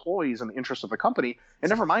other employees in the interest of the company. And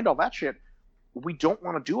never mind all that shit, we don't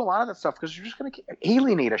want to do a lot of that stuff because you're just going to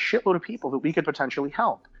alienate a shitload of people that we could potentially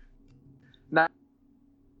help. Now,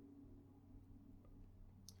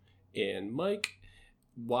 and Mike,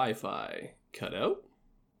 Wi-Fi cut out.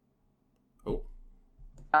 Oh.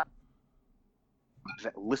 That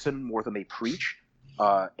listen more than they preach,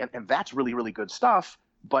 and that's really, really good stuff.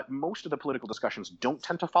 But most of the political discussions don't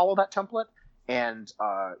tend to follow that template, and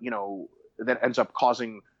you know, that ends up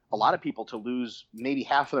causing a lot of people to lose maybe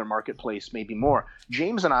half of their marketplace, maybe more.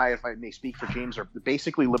 James and I, if I may speak for James, are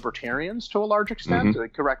basically libertarians to a large extent.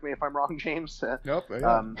 Mm-hmm. Correct me if I'm wrong, James. Nope.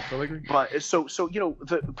 Yeah, totally agree. But so you know,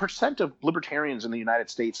 the percent of libertarians in the United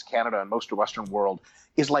States, Canada, and most of the Western world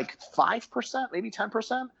is like 5%, maybe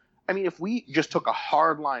 10%. I mean, if we just took a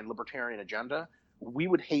hardline libertarian agenda, we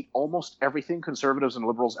would hate almost everything conservatives and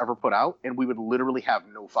liberals ever put out, and we would literally have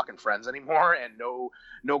no fucking friends anymore and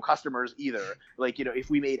no customers either. Like, you know, if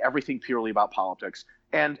we made everything purely about politics.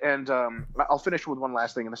 And I'll finish with one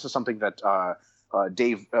last thing, and this is something that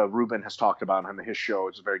Dave Rubin has talked about on his show.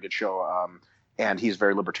 It's a very good show, and he's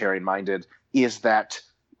very libertarian minded. Is that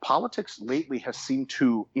politics lately has seemed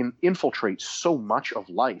to infiltrate so much of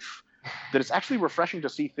life that it's actually refreshing to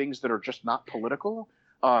see things that are just not political.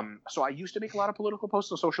 So I used to make a lot of political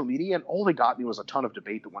posts on social media, and all they got me was a ton of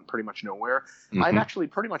debate that went pretty much nowhere. Mm-hmm. I've actually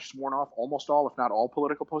pretty much sworn off almost all, if not all,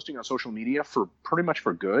 political posting on social media for pretty much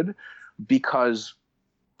for good, because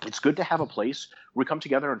it's good to have a place where we come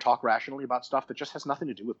together and talk rationally about stuff that just has nothing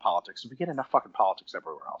to do with politics. We get enough fucking politics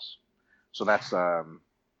everywhere else. So that's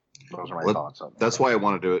those are my thoughts on that. That's why I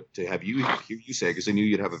wanted to have you hear you say, because I knew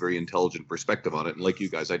you'd have a very intelligent perspective on it. And like you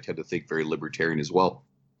guys, I tend to think very libertarian as well.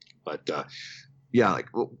 But yeah, like,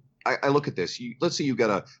 well, I look at this. Let's say you've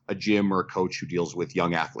got a gym or a coach who deals with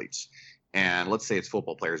young athletes. And let's say it's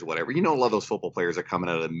football players or whatever. You know, a lot of those football players are coming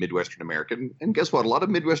out of Midwestern America. And guess what? A lot of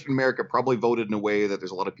Midwestern America probably voted in a way that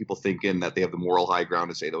there's a lot of people thinking that they have the moral high ground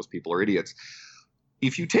to say those people are idiots.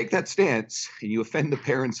 If you take that stance and you offend the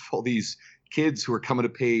parents of all these kids who are coming to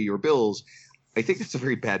pay your bills, I think that's a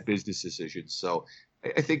very bad business decision. So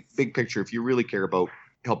I think big picture, if you really care about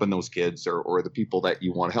helping those kids or the people that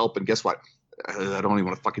you want to help, and guess what? I don't even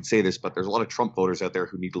want to fucking say this, but there's a lot of Trump voters out there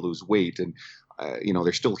who need to lose weight, and you know,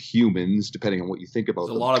 they're still humans, depending on what you think about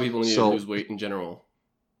them. A lot of people need to lose weight in general.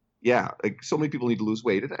 Yeah, like so many people need to lose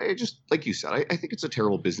weight, and I just, like you said, I think it's a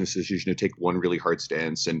terrible business decision to take one really hard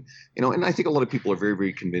stance, and you know, and I think a lot of people are very,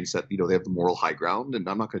 very convinced that, you know, they have the moral high ground, and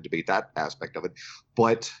I'm not going to debate that aspect of it,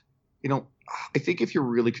 but you know, I think if you're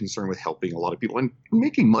really concerned with helping a lot of people and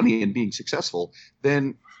making money and being successful,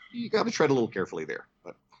 then you got to tread a little carefully there.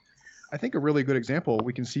 But I think a really good example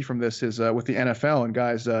we can see from this is with the NFL and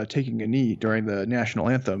guys taking a knee during the national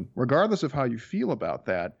anthem. Regardless of how you feel about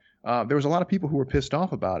that, there was a lot of people who were pissed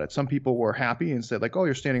off about it. Some people were happy and said, like, oh,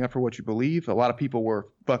 you're standing up for what you believe. A lot of people were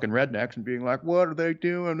fucking rednecks and being like, what are they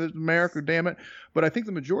doing? This is America, damn it. But I think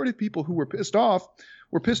the majority of people who were pissed off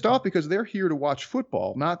because they're here to watch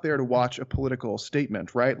football, not there to watch a political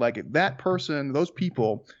statement, right? Like that person, those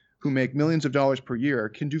people who make millions of dollars per year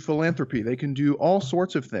can do philanthropy. They can do all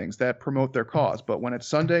sorts of things that promote their cause. But when it's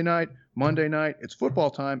Sunday night, Monday night, it's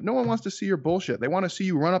football time, no one wants to see your bullshit. They want to see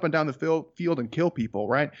you run up and down the field and kill people,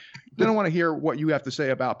 right? They don't want to hear what you have to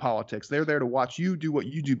say about politics. They're there to watch you do what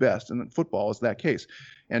you do best, and football is that case.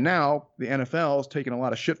 And now the NFL is taking a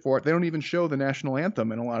lot of shit for it. They don't even show the national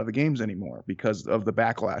anthem in a lot of the games anymore because of the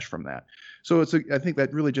backlash from that. So I think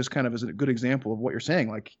that really just kind of is a good example of what you're saying.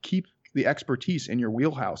 Like, keep the expertise in your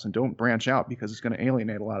wheelhouse and don't branch out because it's going to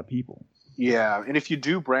alienate a lot of people. Yeah, and if you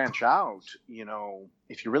do branch out, you know,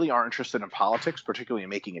 if you really are interested in politics, particularly in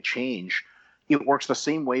making a change, it works the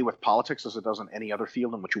same way with politics as it does in any other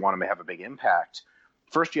field in which you want to have a big impact.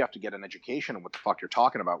 First, you have to get an education on what the fuck you're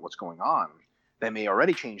talking about, what's going on. That may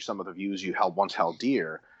already change some of the views you once held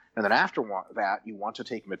dear. And then after that, you want to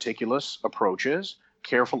take meticulous approaches,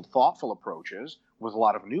 careful, thoughtful approaches with a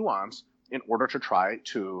lot of nuance in order to try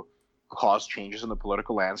to cause changes in the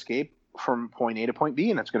political landscape from point A to point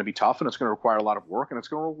B. And it's going to be tough, and it's going to require a lot of work, and it's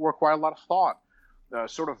going to require a lot of thought.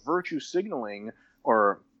 Sort of virtue signaling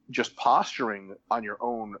or just posturing on your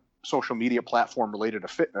own social media platform related to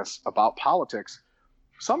fitness about politics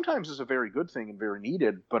sometimes is a very good thing and very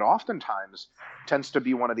needed, but oftentimes tends to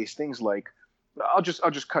be one of these things like, I'll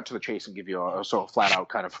just cut to the chase and give you a sort of flat out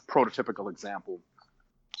kind of prototypical example.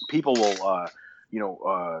 People will,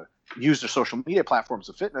 use their social media platforms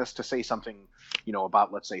of fitness to say something, you know,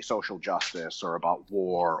 about, let's say, social justice or about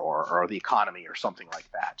war or the economy or something like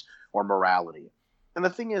that, or morality. And the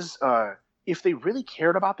thing is, if they really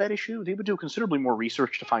cared about that issue, they would do considerably more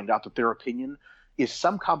research to find out that their opinion is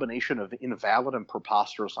some combination of invalid and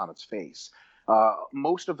preposterous on its face.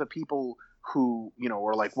 Most of the people who, you know,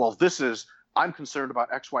 are like, well, I'm concerned about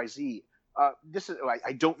XYZ.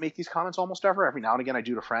 I don't make these comments almost ever. Every now and again I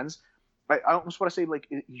do to friends. I almost want to say, like,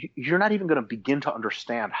 you're not even going to begin to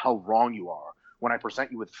understand how wrong you are when I present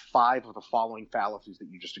you with 5 of the following fallacies that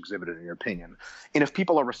you just exhibited in your opinion. And if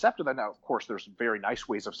people are receptive, then now, of course, there's very nice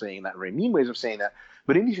ways of saying that and very mean ways of saying that.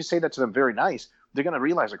 But even if you say that to them very nice, they're going to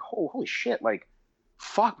realize, like, holy shit, like,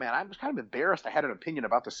 fuck, man, I was kind of embarrassed I had an opinion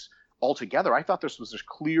about this altogether. I thought this was this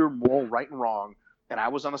clear moral right and wrong, and I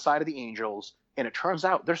was on the side of the angels. And it turns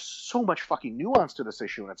out there's so much fucking nuance to this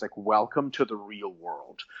issue, and it's like, welcome to the real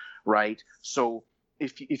world. Right. So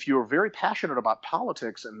if you're very passionate about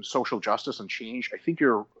politics and social justice and change, I think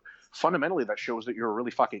fundamentally that shows that you're a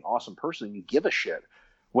really fucking awesome person and you give a shit.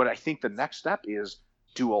 What I think the next step is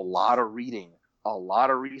do a lot of reading, a lot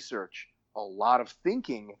of research, a lot of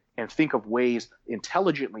thinking, and think of ways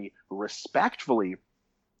intelligently, respectfully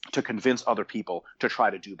to convince other people to try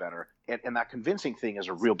to do better. And that convincing thing is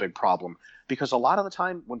a real big problem, because a lot of the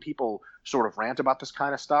time when people sort of rant about this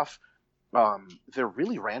kind of stuff, they're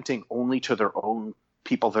really ranting only to their own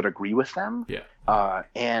people that agree with them. Yeah.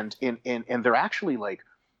 And they're actually like,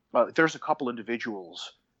 there's a couple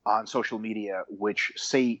individuals on social media which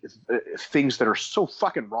say things that are so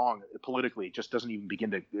fucking wrong politically, it just doesn't even begin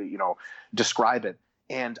to, describe it.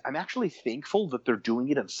 And I'm actually thankful that they're doing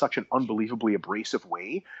it in such an unbelievably abrasive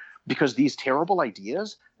way, because these terrible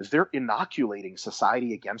ideas, they're inoculating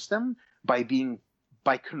society against them by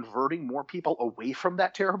converting more people away from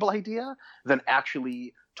that terrible idea than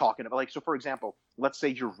actually talking about. Like, so for example, let's say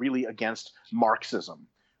you're really against Marxism,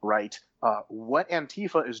 right? What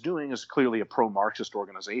Antifa is doing is clearly a pro-Marxist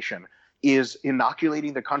organization, is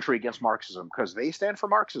inoculating the country against Marxism, because they stand for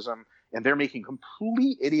Marxism and they're making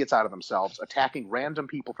complete idiots out of themselves, attacking random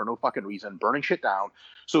people for no fucking reason, burning shit down.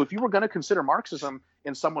 So if you were going to consider Marxism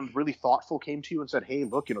and someone really thoughtful came to you and said, hey,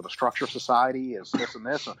 look, the structure of society is this and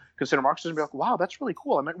this, consider Marxism, be like, wow, that's really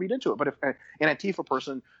cool. I might read into it. But if an Antifa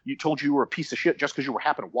person told you were a piece of shit just because you were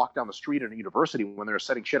happen to walk down the street at a university when they were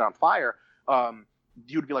setting shit on fire,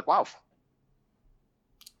 you'd be like, wow.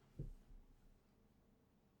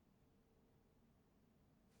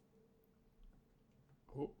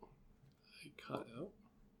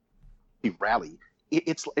 Rally.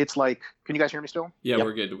 It's like, can you guys hear me still? Yeah, yep.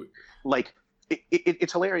 We're good. Like,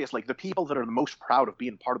 it's hilarious. Like, the people that are the most proud of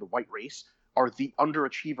being part of the white race are the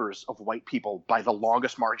underachievers of white people by the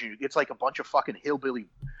longest margin. It's like a bunch of fucking hillbilly,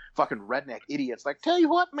 fucking redneck idiots. Like, tell you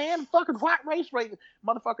what, man, fucking white race, right?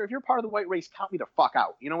 Motherfucker, if you're part of the white race, count me the fuck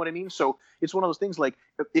out. You know what I mean? So it's one of those things, like,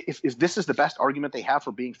 if this is the best argument they have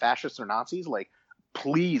for being fascists or Nazis, like,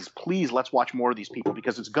 please, let's watch more of these people,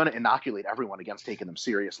 because it's going to inoculate everyone against taking them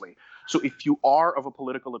seriously. So if you are of a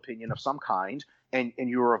political opinion of some kind, and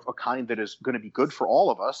you're of a kind that is going to be good for all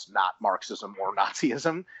of us, not Marxism or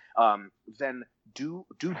Nazism, then do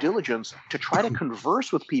due diligence to try to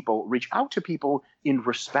converse with people, reach out to people in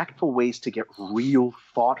respectful ways to get real,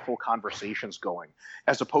 thoughtful conversations going,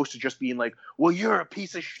 as opposed to just being like, well, you're a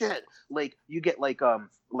piece of shit. Like, you get like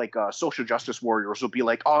social justice warriors will be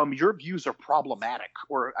like, your views are problematic,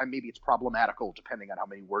 or maybe it's problematical, depending on how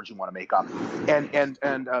many words you want to make up.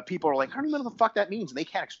 And people are like, I don't even know what the fuck that means, and they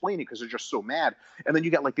can't explain it because they're just so mad. And then you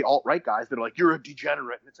get like the alt-right guys that are like, you're a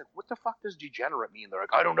degenerate, and it's like, what the fuck does degenerate mean? They're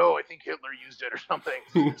like, I don't know, I think Hitler used it or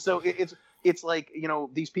something. So it's like,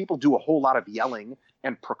 these people do a whole lot of yelling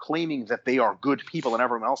and proclaiming that they are good people and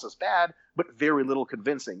everyone else is bad, but very little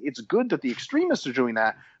convincing. It's good that the extremists are doing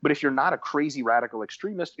that, but if you're not a crazy radical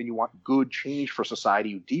extremist and you want good change for society,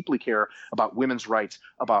 you deeply care about women's rights,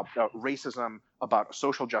 about racism, about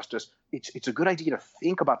social justice, it's a good idea to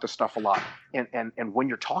think about this stuff a lot. And when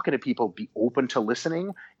you're talking to people, be open to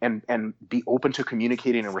listening and be open to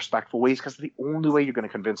communicating in respectful ways, because the only way you're going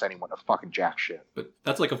to convince anyone of fucking jack shit. But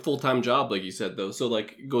that's like a full-time job, like you said, though. So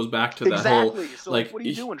like it goes back to that exactly. whole So like, what are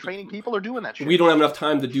you doing? Training people or doing that shit? We don't have enough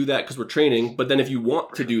time to do that because we're training. But then if you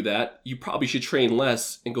want to do that, you probably should train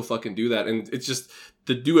less and go fucking do that. And it's just,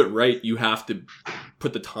 to do it right, you have to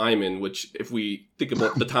put the time in, which if we think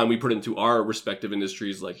about the time we put into our respective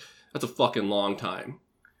industries, like, that's a fucking long time.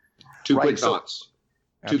 Two quick thoughts.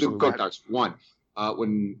 One,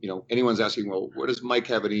 when anyone's asking, well, where does Mike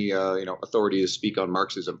have any authority to speak on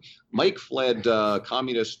Marxism? Mike fled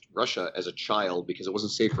communist Russia as a child because it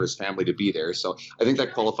wasn't safe for his family to be there. So I think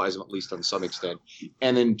that qualifies him at least on some extent.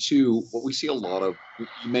 And then two, what we see a lot of, you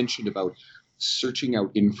mentioned about searching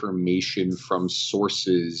out information from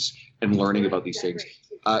sources and learning about these things.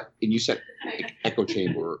 And you said echo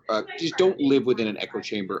chamber. Just don't live within an echo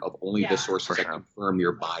chamber of only the sources that confirm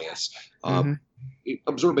your bias.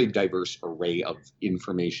 Absorb a diverse array of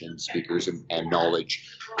information, speakers, and knowledge,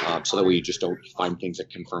 so that way you just don't find things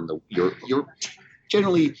that confirm your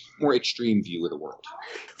generally more extreme view of the world.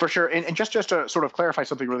 For sure. And just to sort of clarify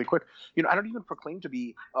something really quick, I don't even proclaim to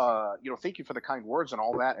be, thank you for the kind words and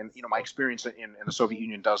all that. And, my experience in the Soviet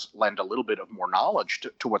Union does lend a little bit of more knowledge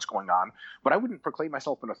to what's going on, but I wouldn't proclaim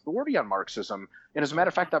myself an authority on Marxism. And as a matter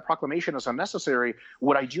of fact, that proclamation is unnecessary.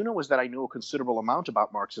 What I do know is that I know a considerable amount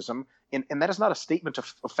about Marxism. And that is not a statement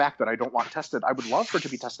of fact that I don't want tested. I would love for it to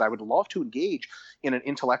be tested. I would love to engage in an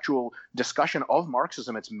intellectual discussion of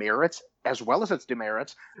Marxism, its merits as well as its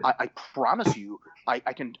demerits. I promise you, I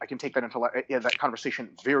can take that conversation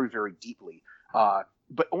very, very deeply.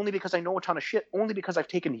 But only because I know a ton of shit, only because I've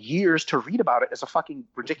taken years to read about it as a fucking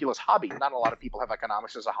ridiculous hobby. Not a lot of people have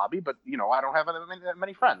economics as a hobby, but, I don't have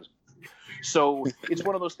many friends. So it's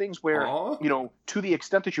one of those things where, you know, to the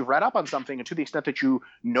extent that you've read up on something and to the extent that you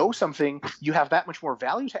know something, you have that much more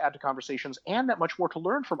value to add to conversations and that much more to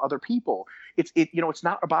learn from other people. It's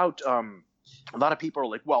not about, a lot of people are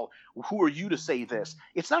like, well, who are you to say this?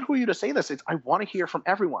 It's not who are you to say this. It's I want to hear from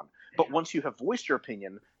everyone. But once you have voiced your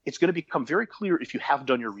opinion, it's going to become very clear if you have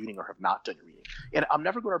done your reading or have not done your reading. And I'm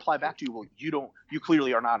never going to reply back to you, well, you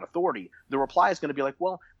clearly are not an authority. The reply is going to be like,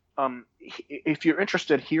 well, if you're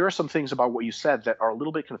interested, here are some things about what you said that are a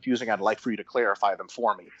little bit confusing. I'd like for you to clarify them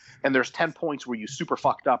for me. And there's 10 points where you super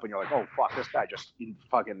fucked up and you're like, oh, fuck, this guy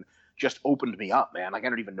just opened me up, man. Like, I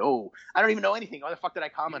don't even know anything. Why the fuck did I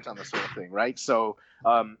comment on this sort of thing, right? So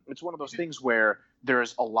it's one of those things where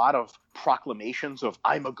there's a lot of proclamations of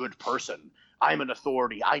I'm a good person, I'm an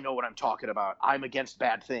authority, I know what I'm talking about, I'm against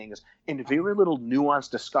bad things, and very little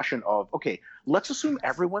nuanced discussion of, okay, let's assume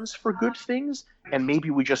everyone's for good things, and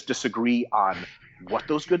maybe we just disagree on what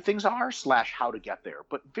those good things are / how to get there.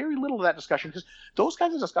 But very little of that discussion, because those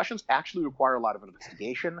kinds of discussions actually require a lot of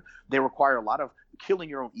investigation. They require a lot of killing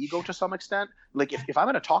your own ego to some extent. Like if I'm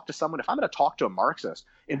going to talk to someone, if I'm going to talk to a Marxist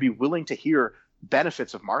and be willing to hear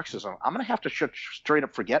benefits of Marxism, I'm going to have to straight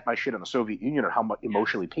up forget my shit in the Soviet Union and how much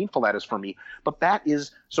emotionally painful that is for me. But that is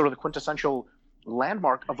sort of the quintessential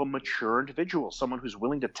landmark of a mature individual, someone who's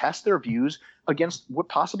willing to test their views against what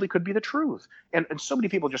possibly could be the truth. And so many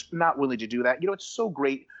people just not willing to do that. You know, it's so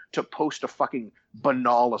great to post a fucking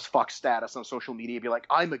banal as fuck status on social media and be like,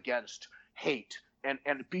 I'm against hate. And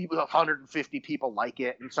 150 people like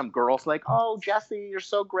it, and some girl's like, "Oh, Jesse, you're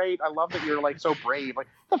so great. I love that you're like so brave." Like,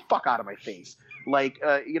 get the fuck out of my face. Like,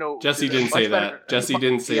 you know, Jesse didn't say that. Jesse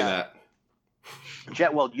didn't say that.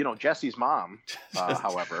 Well, you know, Jesse's mom,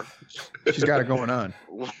 however, she's got it going on.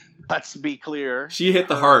 Let's be clear. She hit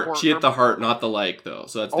the heart. She hit the heart, not the like, though.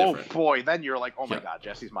 So that's different. Oh boy, then you're like, oh my god,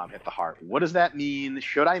 Jesse's mom hit the heart. What does that mean?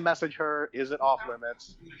 Should I message her? Is it off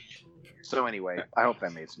limits? So anyway, I hope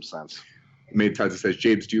that made some sense. Many times it says,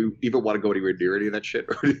 James, do you even want to go anywhere near any of that shit?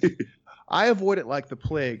 I avoid it like the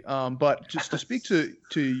plague. But just to speak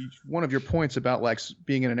to one of your points about like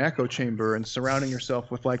being in an echo chamber and surrounding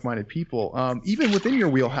yourself with like-minded people, even within your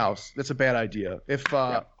wheelhouse, that's a bad idea.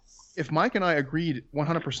 If Mike and I agreed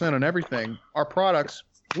 100% on everything, our products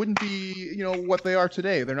wouldn't be, you know, what they are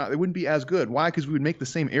today. They wouldn't be as good. Why? Because we would make the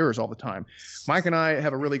same errors all the time. Mike and I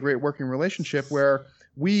have a really great working relationship where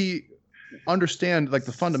we understand like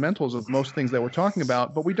the fundamentals of most things that we're talking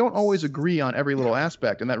about, but we don't always agree on every little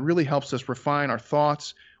aspect, and that really helps us refine our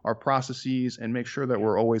thoughts, our processes, and make sure that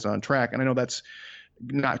we're always on track. And I know that's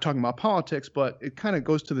not talking about politics, but it kind of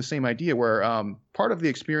goes to the same idea where part of the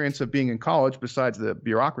experience of being in college, besides the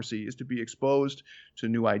bureaucracy, is to be exposed to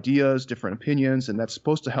new ideas, different opinions, and that's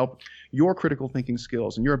supposed to help your critical thinking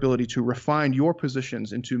skills and your ability to refine your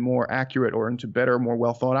positions into more accurate or into better, more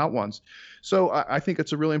well thought out ones. So I think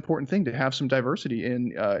it's a really important thing to have some diversity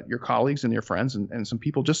in your colleagues and your friends and some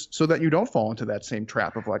people, just so that you don't fall into that same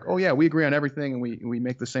trap of like, oh yeah, we agree on everything and we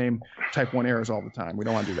make the same type 1 errors all the time. We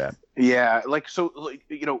don't want to do that. Yeah,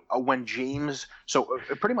 you know, when James,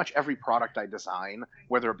 pretty much every product I design,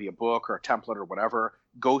 whether it be a book or a template or whatever,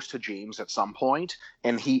 goes to James at some point,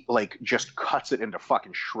 and he like just cuts it into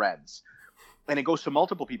fucking shreds. And it goes to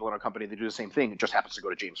multiple people in our company that do the same thing. It just happens to go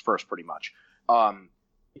to James first, pretty much.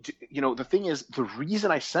 You know, the thing is, the reason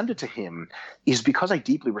I send it to him is because I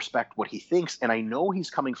deeply respect what he thinks, and I know he's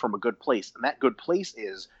coming from a good place. And that good place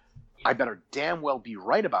is, I better damn well be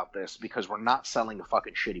right about this because we're not selling a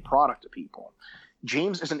fucking shitty product to people.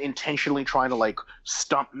 James isn't intentionally trying to like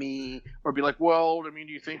stump me or be like, well, I mean,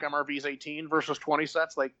 do you think MRV's 18 versus 20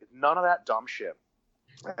 sets? Like, none of that dumb shit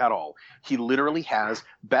at all. He literally has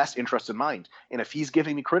best interest in mind. And if he's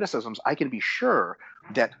giving me criticisms, I can be sure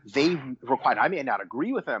that they require, I may not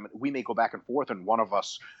agree with them. We may go back and forth, and one of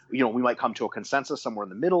us, you know, we might come to a consensus somewhere in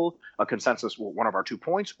the middle, a consensus with one of our 2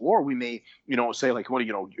 points, or we may, you know, say like, well,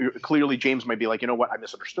 you know, clearly James might be like, you know what, I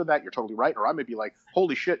misunderstood that. You're totally right. Or I may be like,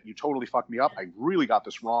 holy shit, you totally fucked me up. I really got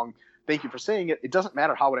this wrong. Thank you for saying it. It doesn't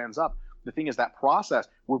matter how it ends up. The thing is, that process,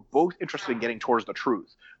 we're both interested in getting towards the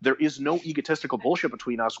truth. There is no egotistical bullshit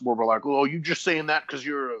between us where we're like, oh, you're just saying that because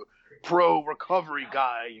you're a pro-recovery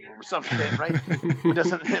guy or something, right?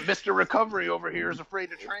 Doesn't Mr. Recovery over here is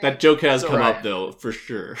afraid to train. That joke has come up, though, for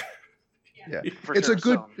sure. Yeah,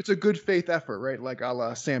 it's a good faith effort, right? Like a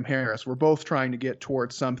la Sam Harris. We're both trying to get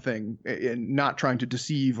towards something and not trying to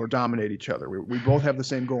deceive or dominate each other. We both have the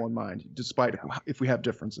same goal in mind, despite if we have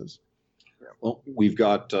differences. Well, we've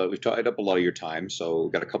tied up a lot of your time, so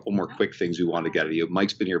we've got a couple more quick things we want to get at you.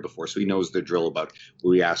 Mike's been here before, so he knows the drill about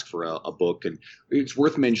when we ask for a book, and it's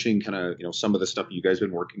worth mentioning kind of some of the stuff you guys have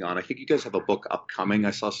been working on. I think you guys have a book upcoming.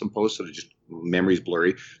 I saw some posts, so just memory's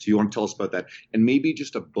blurry. So you want to tell us about that, and maybe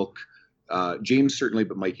just a book. James certainly,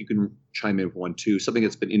 but Mike, you can chime in with one too. Something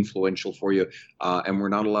that's been influential for you, and we're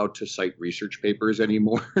not allowed to cite research papers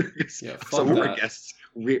anymore. Some of our guests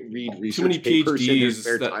read research too many papers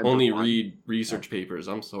PhDs that only read research papers.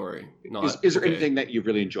 I'm sorry. Is there anything that you've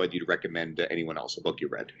really enjoyed you'd recommend to anyone else, a book you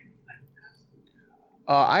read?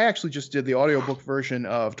 I actually just did the audiobook version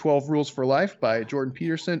of 12 Rules for Life by Jordan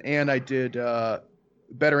Peterson, and I did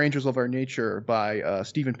Better Angels of Our Nature by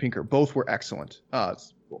Steven Pinker. Both were excellent.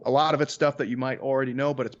 A lot of it's stuff that you might already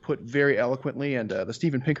know, but it's put very eloquently, and the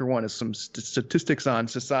Steven Pinker one is some statistics on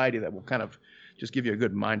society that will kind of just give you a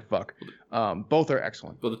good mind fuck. Both are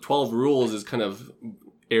excellent. But the 12 Rules is kind of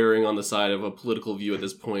erring on the side of a political view at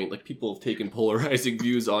this point. Like, people have taken polarizing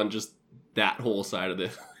views on just that whole side of the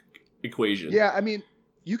equation. Yeah, I mean,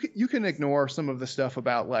 you can ignore some of the stuff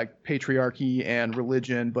about like patriarchy and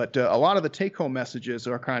religion, but a lot of the take-home messages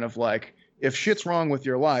are kind of like, if shit's wrong with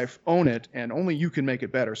your life, own it, and only you can make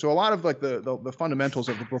it better. So a lot of like the fundamentals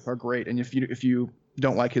of the book are great, and if you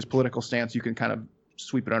don't like his political stance, you can kind of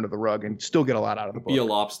sweep it under the rug and still get a lot out of the book. Be a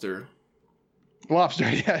lobster. Lobster,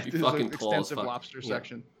 yeah. Be There's fucking an extensive lobster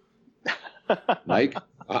section. Mike,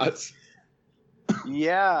 thoughts?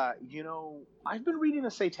 Yeah, I've been reading the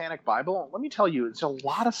Satanic Bible. Let me tell you, it's a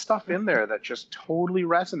lot of stuff in there that just totally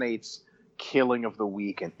resonates. Killing of the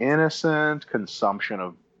weak and innocent, consumption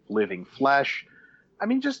of living flesh. I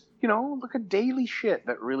mean, just, look at daily shit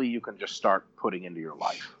that really you can just start putting into your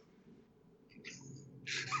life.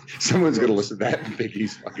 Someone's going to listen to that and think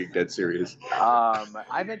he's fucking dead serious.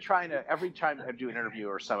 I've been trying to, every time I do an interview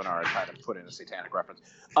or seminar, I try to put in a satanic reference.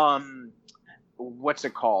 What's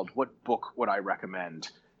it called? What book would I recommend?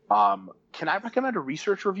 Can I recommend a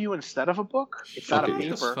research review instead of a book? It's not a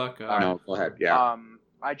paper. No, go ahead. Yeah.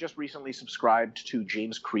 I just recently subscribed to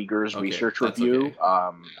James Krieger's research review,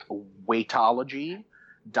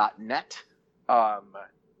 Weightology.net.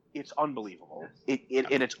 It's unbelievable. And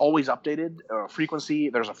it's always updated. Frequency.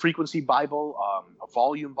 There's a frequency Bible, a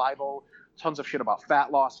volume Bible, tons of shit about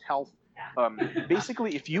fat loss, health.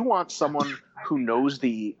 Basically, if you want someone who knows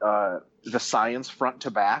the science front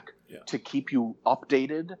to back to keep you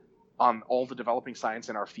updated on all the developing science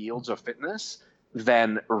in our fields of fitness,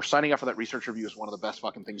 then signing up for that research review is one of the best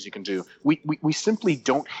fucking things you can do. We simply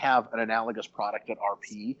don't have an analogous product at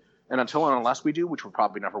RP, and until and unless we do, which we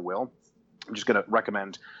probably never will, I'm just going to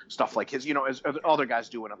recommend stuff like his, as other guys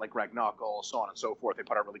doing it, like Greg Knuckles, so on and so forth. They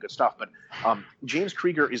put out really good stuff. But James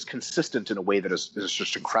Krieger is consistent in a way that is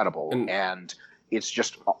just incredible, and it's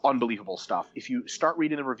just unbelievable stuff. If you start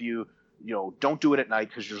reading the review, don't do it at night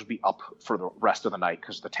because you'll just be up for the rest of the night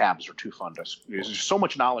because the tabs are too fun to. There's just so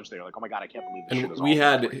much knowledge there. Like, oh my god, I can't believe this shit is all. We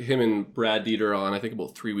had him and Brad Dieter on, I think,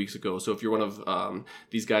 about 3 weeks ago. So if you're one of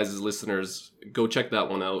these guys' listeners, go check that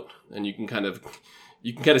one out, and you can kind of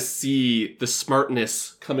see the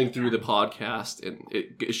smartness coming through the podcast, and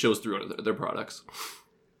it shows through their products.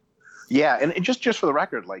 Yeah, and just for the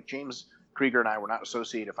record, like, James Krieger and I were not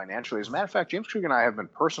associated financially. As a matter of fact, James Krieger and I have been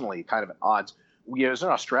personally kind of at odds. I was in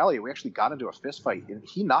Australia. We actually got into a fist fight, and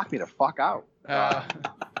he knocked me the fuck out. Yeah,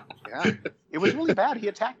 it was really bad. He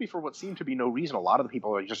attacked me for what seemed to be no reason. A lot of the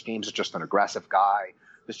people are just, James is just an aggressive guy.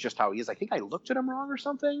 That's just how he is. I think I looked at him wrong or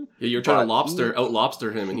something. Yeah, you're trying to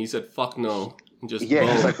out-lobster him, and he said, fuck no.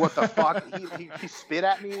 He's like, what the fuck? He spit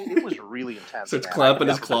at me. It was really intense. Starts clamping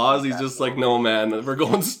his claws. He's just like, no, man, we're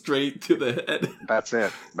going straight to the head. That's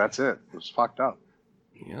it. It was fucked up.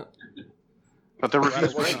 Yeah. But the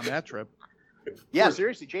reviews were on that trip. Yeah,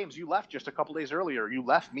 seriously, James, you left just a couple days earlier. You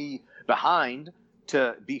left me behind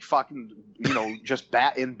to be fucking, just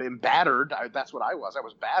battered. That's what I was. I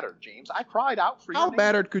was battered, James. I cried out for you. How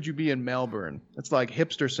battered could you be in Melbourne? It's like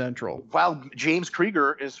hipster central. Well, James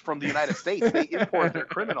Krieger is from the United States. They import their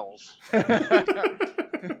criminals. They've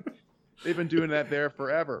been doing that there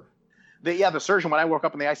forever. The surgeon, when I woke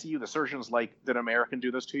up in the ICU, the surgeon's like, did an American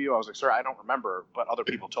do this to you? I was like, sir, I don't remember. But other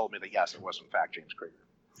people told me that, yes, it was, in fact, James Krieger.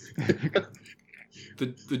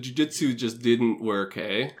 The jiu-jitsu just didn't work,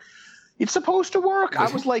 eh? It's supposed to work.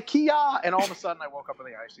 I was like, Kia, and all of a sudden I woke up in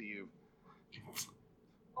the ICU.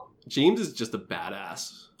 James is just a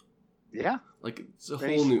badass. Yeah. Like, it's a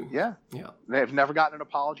whole new... Yeah. They've never gotten an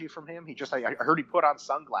apology from him. I heard he put on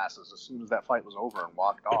sunglasses as soon as that fight was over and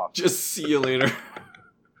walked off. Just see you later.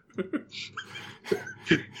 I'm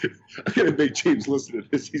going to make James listen to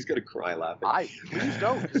this. He's going to cry laughing. Please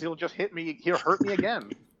don't, because he'll just hit me. He'll hurt me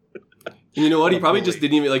again. You know what? He probably just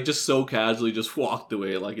didn't even just so casually just walked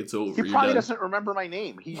away like it's over. He probably doesn't remember my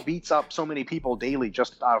name. He beats up so many people daily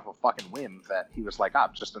just out of a fucking whim that he was like,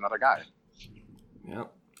 I'm just another guy. Yeah.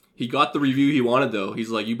 He got the review he wanted though. He's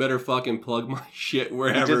like, you better fucking plug my shit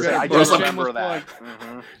wherever. He did say, I just remember that.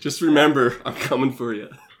 Mm-hmm. Just remember, I'm coming for you.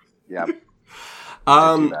 Yeah.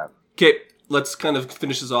 Okay, let's kind of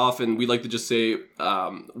finish this off, and we'd like to just say,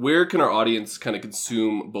 where can our audience kind of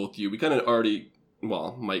consume both you? We kind of already,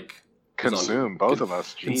 Mike. Consume, both of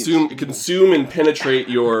us. Consume and penetrate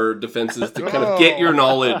your defenses to kind of get your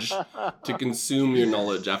knowledge, to consume your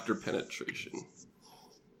knowledge after penetration.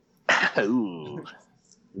 Ooh.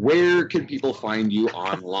 Where can people find you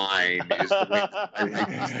online?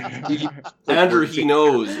 Andrew, he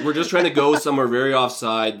knows. We're just trying to go somewhere very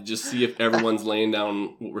offside, just see if everyone's laying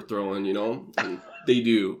down what we're throwing, And they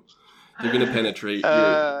do. They're going to penetrate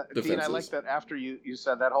your defenses. Dean, I like that after you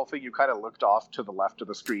said that whole thing, you kind of looked off to the left of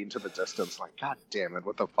the screen to the distance, like, God damn it,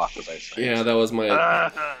 what the fuck was I saying? Yeah, that was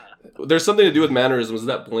my... There's something to do with mannerisms.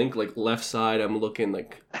 That blink, left side, I'm looking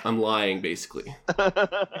like I'm lying, basically.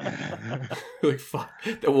 Fuck.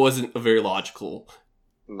 That wasn't a very logical...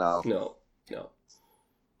 No.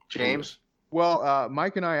 James? Well,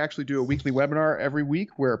 Mike and I actually do a weekly webinar every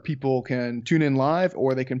week where people can tune in live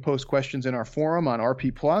or they can post questions in our forum on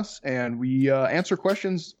RP Plus, and we answer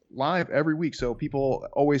questions live every week. So people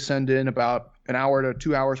always send in about an hour to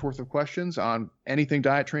 2 hours worth of questions on anything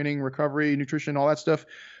diet, training, recovery, nutrition, all that stuff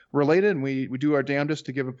related, and we do our damnedest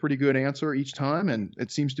to give a pretty good answer each time, and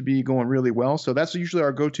it seems to be going really well. So that's usually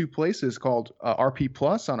our go-to place is called RP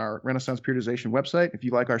Plus on our Renaissance Periodization website. If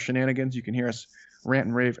you like our shenanigans, you can hear us rant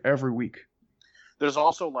and rave every week. There's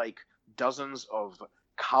also dozens of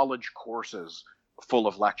college courses full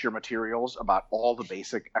of lecture materials about all the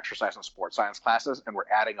basic exercise and sports science classes, and we're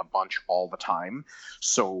adding a bunch all the time.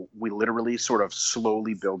 So we literally sort of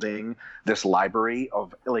slowly building this library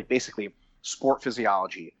of basically sport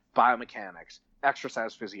physiology, biomechanics,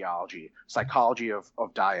 exercise physiology, psychology of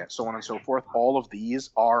diet, so on and so forth. All of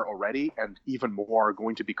these are already, and even more are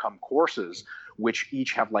going to become courses, which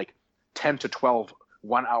each have 10 to 12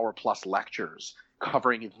 1-hour plus lectures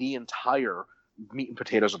covering the entire meat and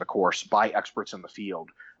potatoes of the course by experts in the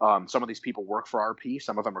field. Some of these people work for RP.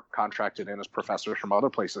 Some of them are contracted in as professors from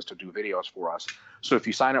other places to do videos for us. So if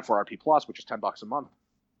you sign up for RP Plus, which is $10 a month,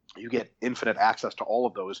 you get infinite access to all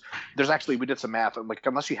of those. There's actually, we did some math,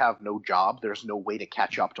 unless you have no job, there's no way to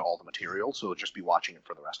catch up to all the material. So just be watching it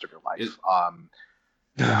for the rest of your life.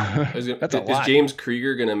 That's a lot. Is James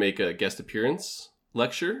Krieger going to make a guest appearance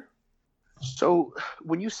lecture? So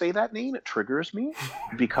when you say that name, it triggers me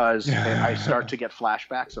because I start to get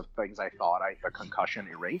flashbacks of things I thought the concussion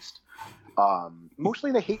erased.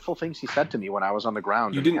 Mostly the hateful things he said to me when I was on the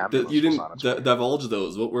ground. You didn't divulge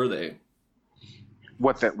those. What were they?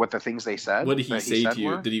 What the things they said? What did he say to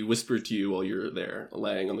you? Did he whisper to you while you were there,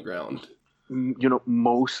 laying on the ground?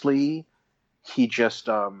 Mostly he just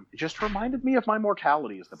reminded me of my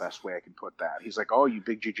mortality is the best way I can put that. He's like, oh, you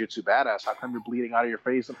big jiu-jitsu badass, how come you're bleeding out of your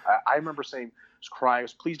face? And I remember saying, crying,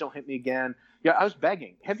 please don't hit me again. Yeah, I was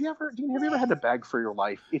begging. Dean, have you ever had to beg for your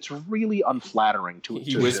life? It's really unflattering to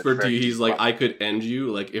He whispered to you, he's like, I could end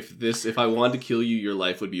you. If I wanted to kill you, your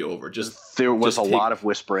life would be over. There was a lot of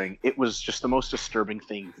whispering. It was just the most disturbing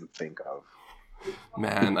thing you can think of.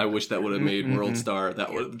 Man, I wish that would have made World Star.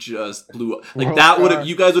 That would have just blew up.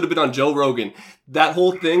 You guys would have been on Joe Rogan. That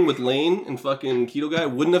whole thing with Lane and fucking Keto Guy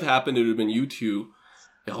wouldn't have happened. It would have been you two.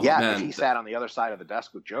 Oh, yeah, man. If he sat on the other side of the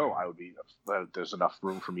desk with Joe, I would be. There's enough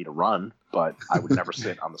room for me to run, but I would never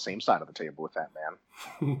sit on the same side of the table with that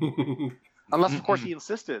man. Unless, of course, he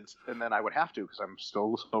insisted, and then I would have to because I'm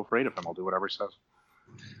still so afraid of him. I'll do whatever he says.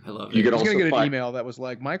 I love it. He's going to get an email that was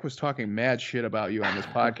like, Mike was talking mad shit about you on this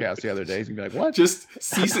podcast the other day. He's going to be like, what? Just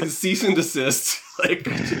cease and desist.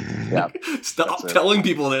 Stop telling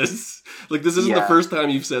people this. This isn't the first time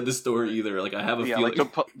you've said this story either. I have a feeling.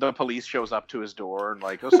 The police shows up to his door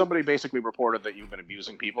and somebody basically reported that you've been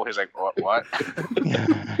abusing people. He's like, what?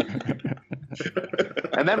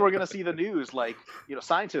 And then we're going to see the news,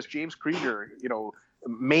 scientist James Krieger,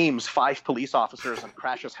 maims 5 police officers and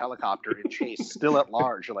crashes helicopter in chase, still at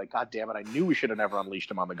large. You're like, God damn it, I knew we should have never unleashed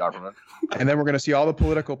him on the government. And then we're going to see all the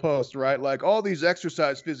political posts, right? All these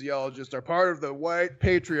exercise physiologists are part of the white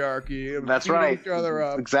patriarchy. That's right. Each other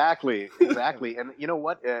up. Exactly. And you know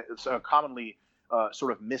what? It's a commonly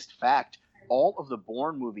sort of missed fact. All of the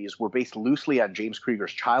Bourne movies were based loosely on James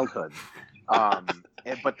Krieger's childhood.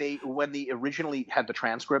 But when they originally had the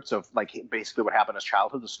transcripts of like basically what happened as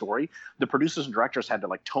childhood, the story, the producers and directors had to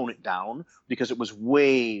like tone it down because it was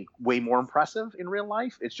way more impressive in real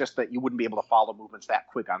life. It's just that you wouldn't be able to follow movements that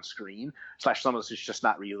quick on screen. / some of this is just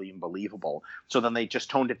not really even believable. So then they just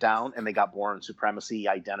toned it down and they got Bourne Supremacy,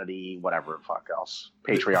 Identity, whatever the fuck else,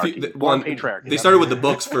 Patriarchy. Patriarchy. They started with the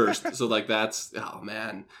books first, so like that's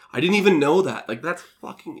man, I didn't even know that. Like that's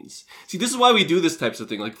fucking. See, this is why we do this types of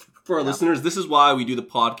thing. Like for our listeners, this is why we do the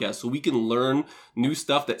podcast, so we can learn new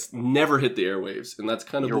stuff that's never hit the airwaves, and that's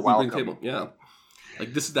kind of what we bring to the table. Yeah.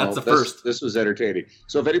 Like that's the first. This was entertaining.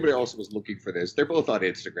 So if anybody else was looking for this, they're both on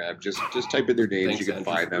Instagram. Just type in their names, you can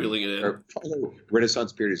find them. Or follow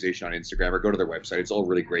Renaissance Periodization on Instagram, or go to their website. It's all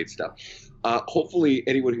really great stuff. Hopefully,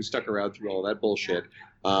 anyone who stuck around through all that bullshit,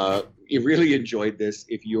 you really enjoyed this.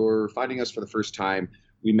 If you're finding us for the first time,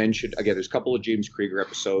 we mentioned again. There's a couple of James Krieger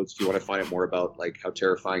episodes. If you want to find out more about like how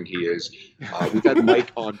terrifying he is, we've had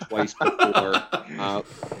Mike on twice before.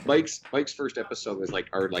 Mike's first episode was like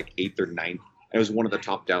our 8th or 9th. It was one of the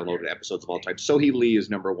top downloaded episodes of all time. Sohee Lee is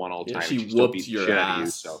number 1 all time. Yeah, she whooped your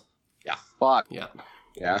ass. So, yeah. Fuck. Yeah.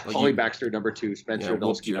 Yeah. Holly Baxter, number 2. Spencer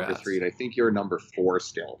Adolsky, number 3. And I think you're number 4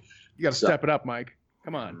 still. You got to step it up, Mike.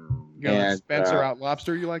 Come on. You got Spencer out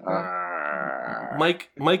lobster. You like that?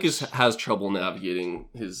 Mike has trouble navigating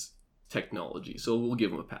his technology, so we'll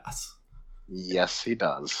give him a pass. Yes, he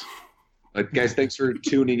does. But guys, thanks for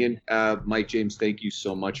tuning in. Mike, James, thank you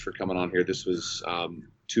so much for coming on here. This was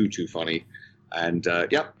too funny. And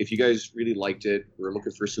if you guys really liked it, we're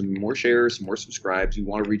looking for some more shares, some more subscribes. We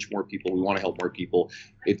want to reach more people. We want to help more people.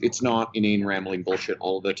 It's not inane rambling bullshit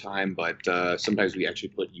all the time, but sometimes we actually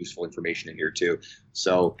put useful information in here too.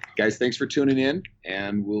 So guys, thanks for tuning in,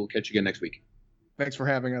 and we'll catch you again next week. Thanks for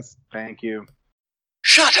having us. Thank you.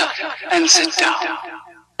 Shut up and sit down.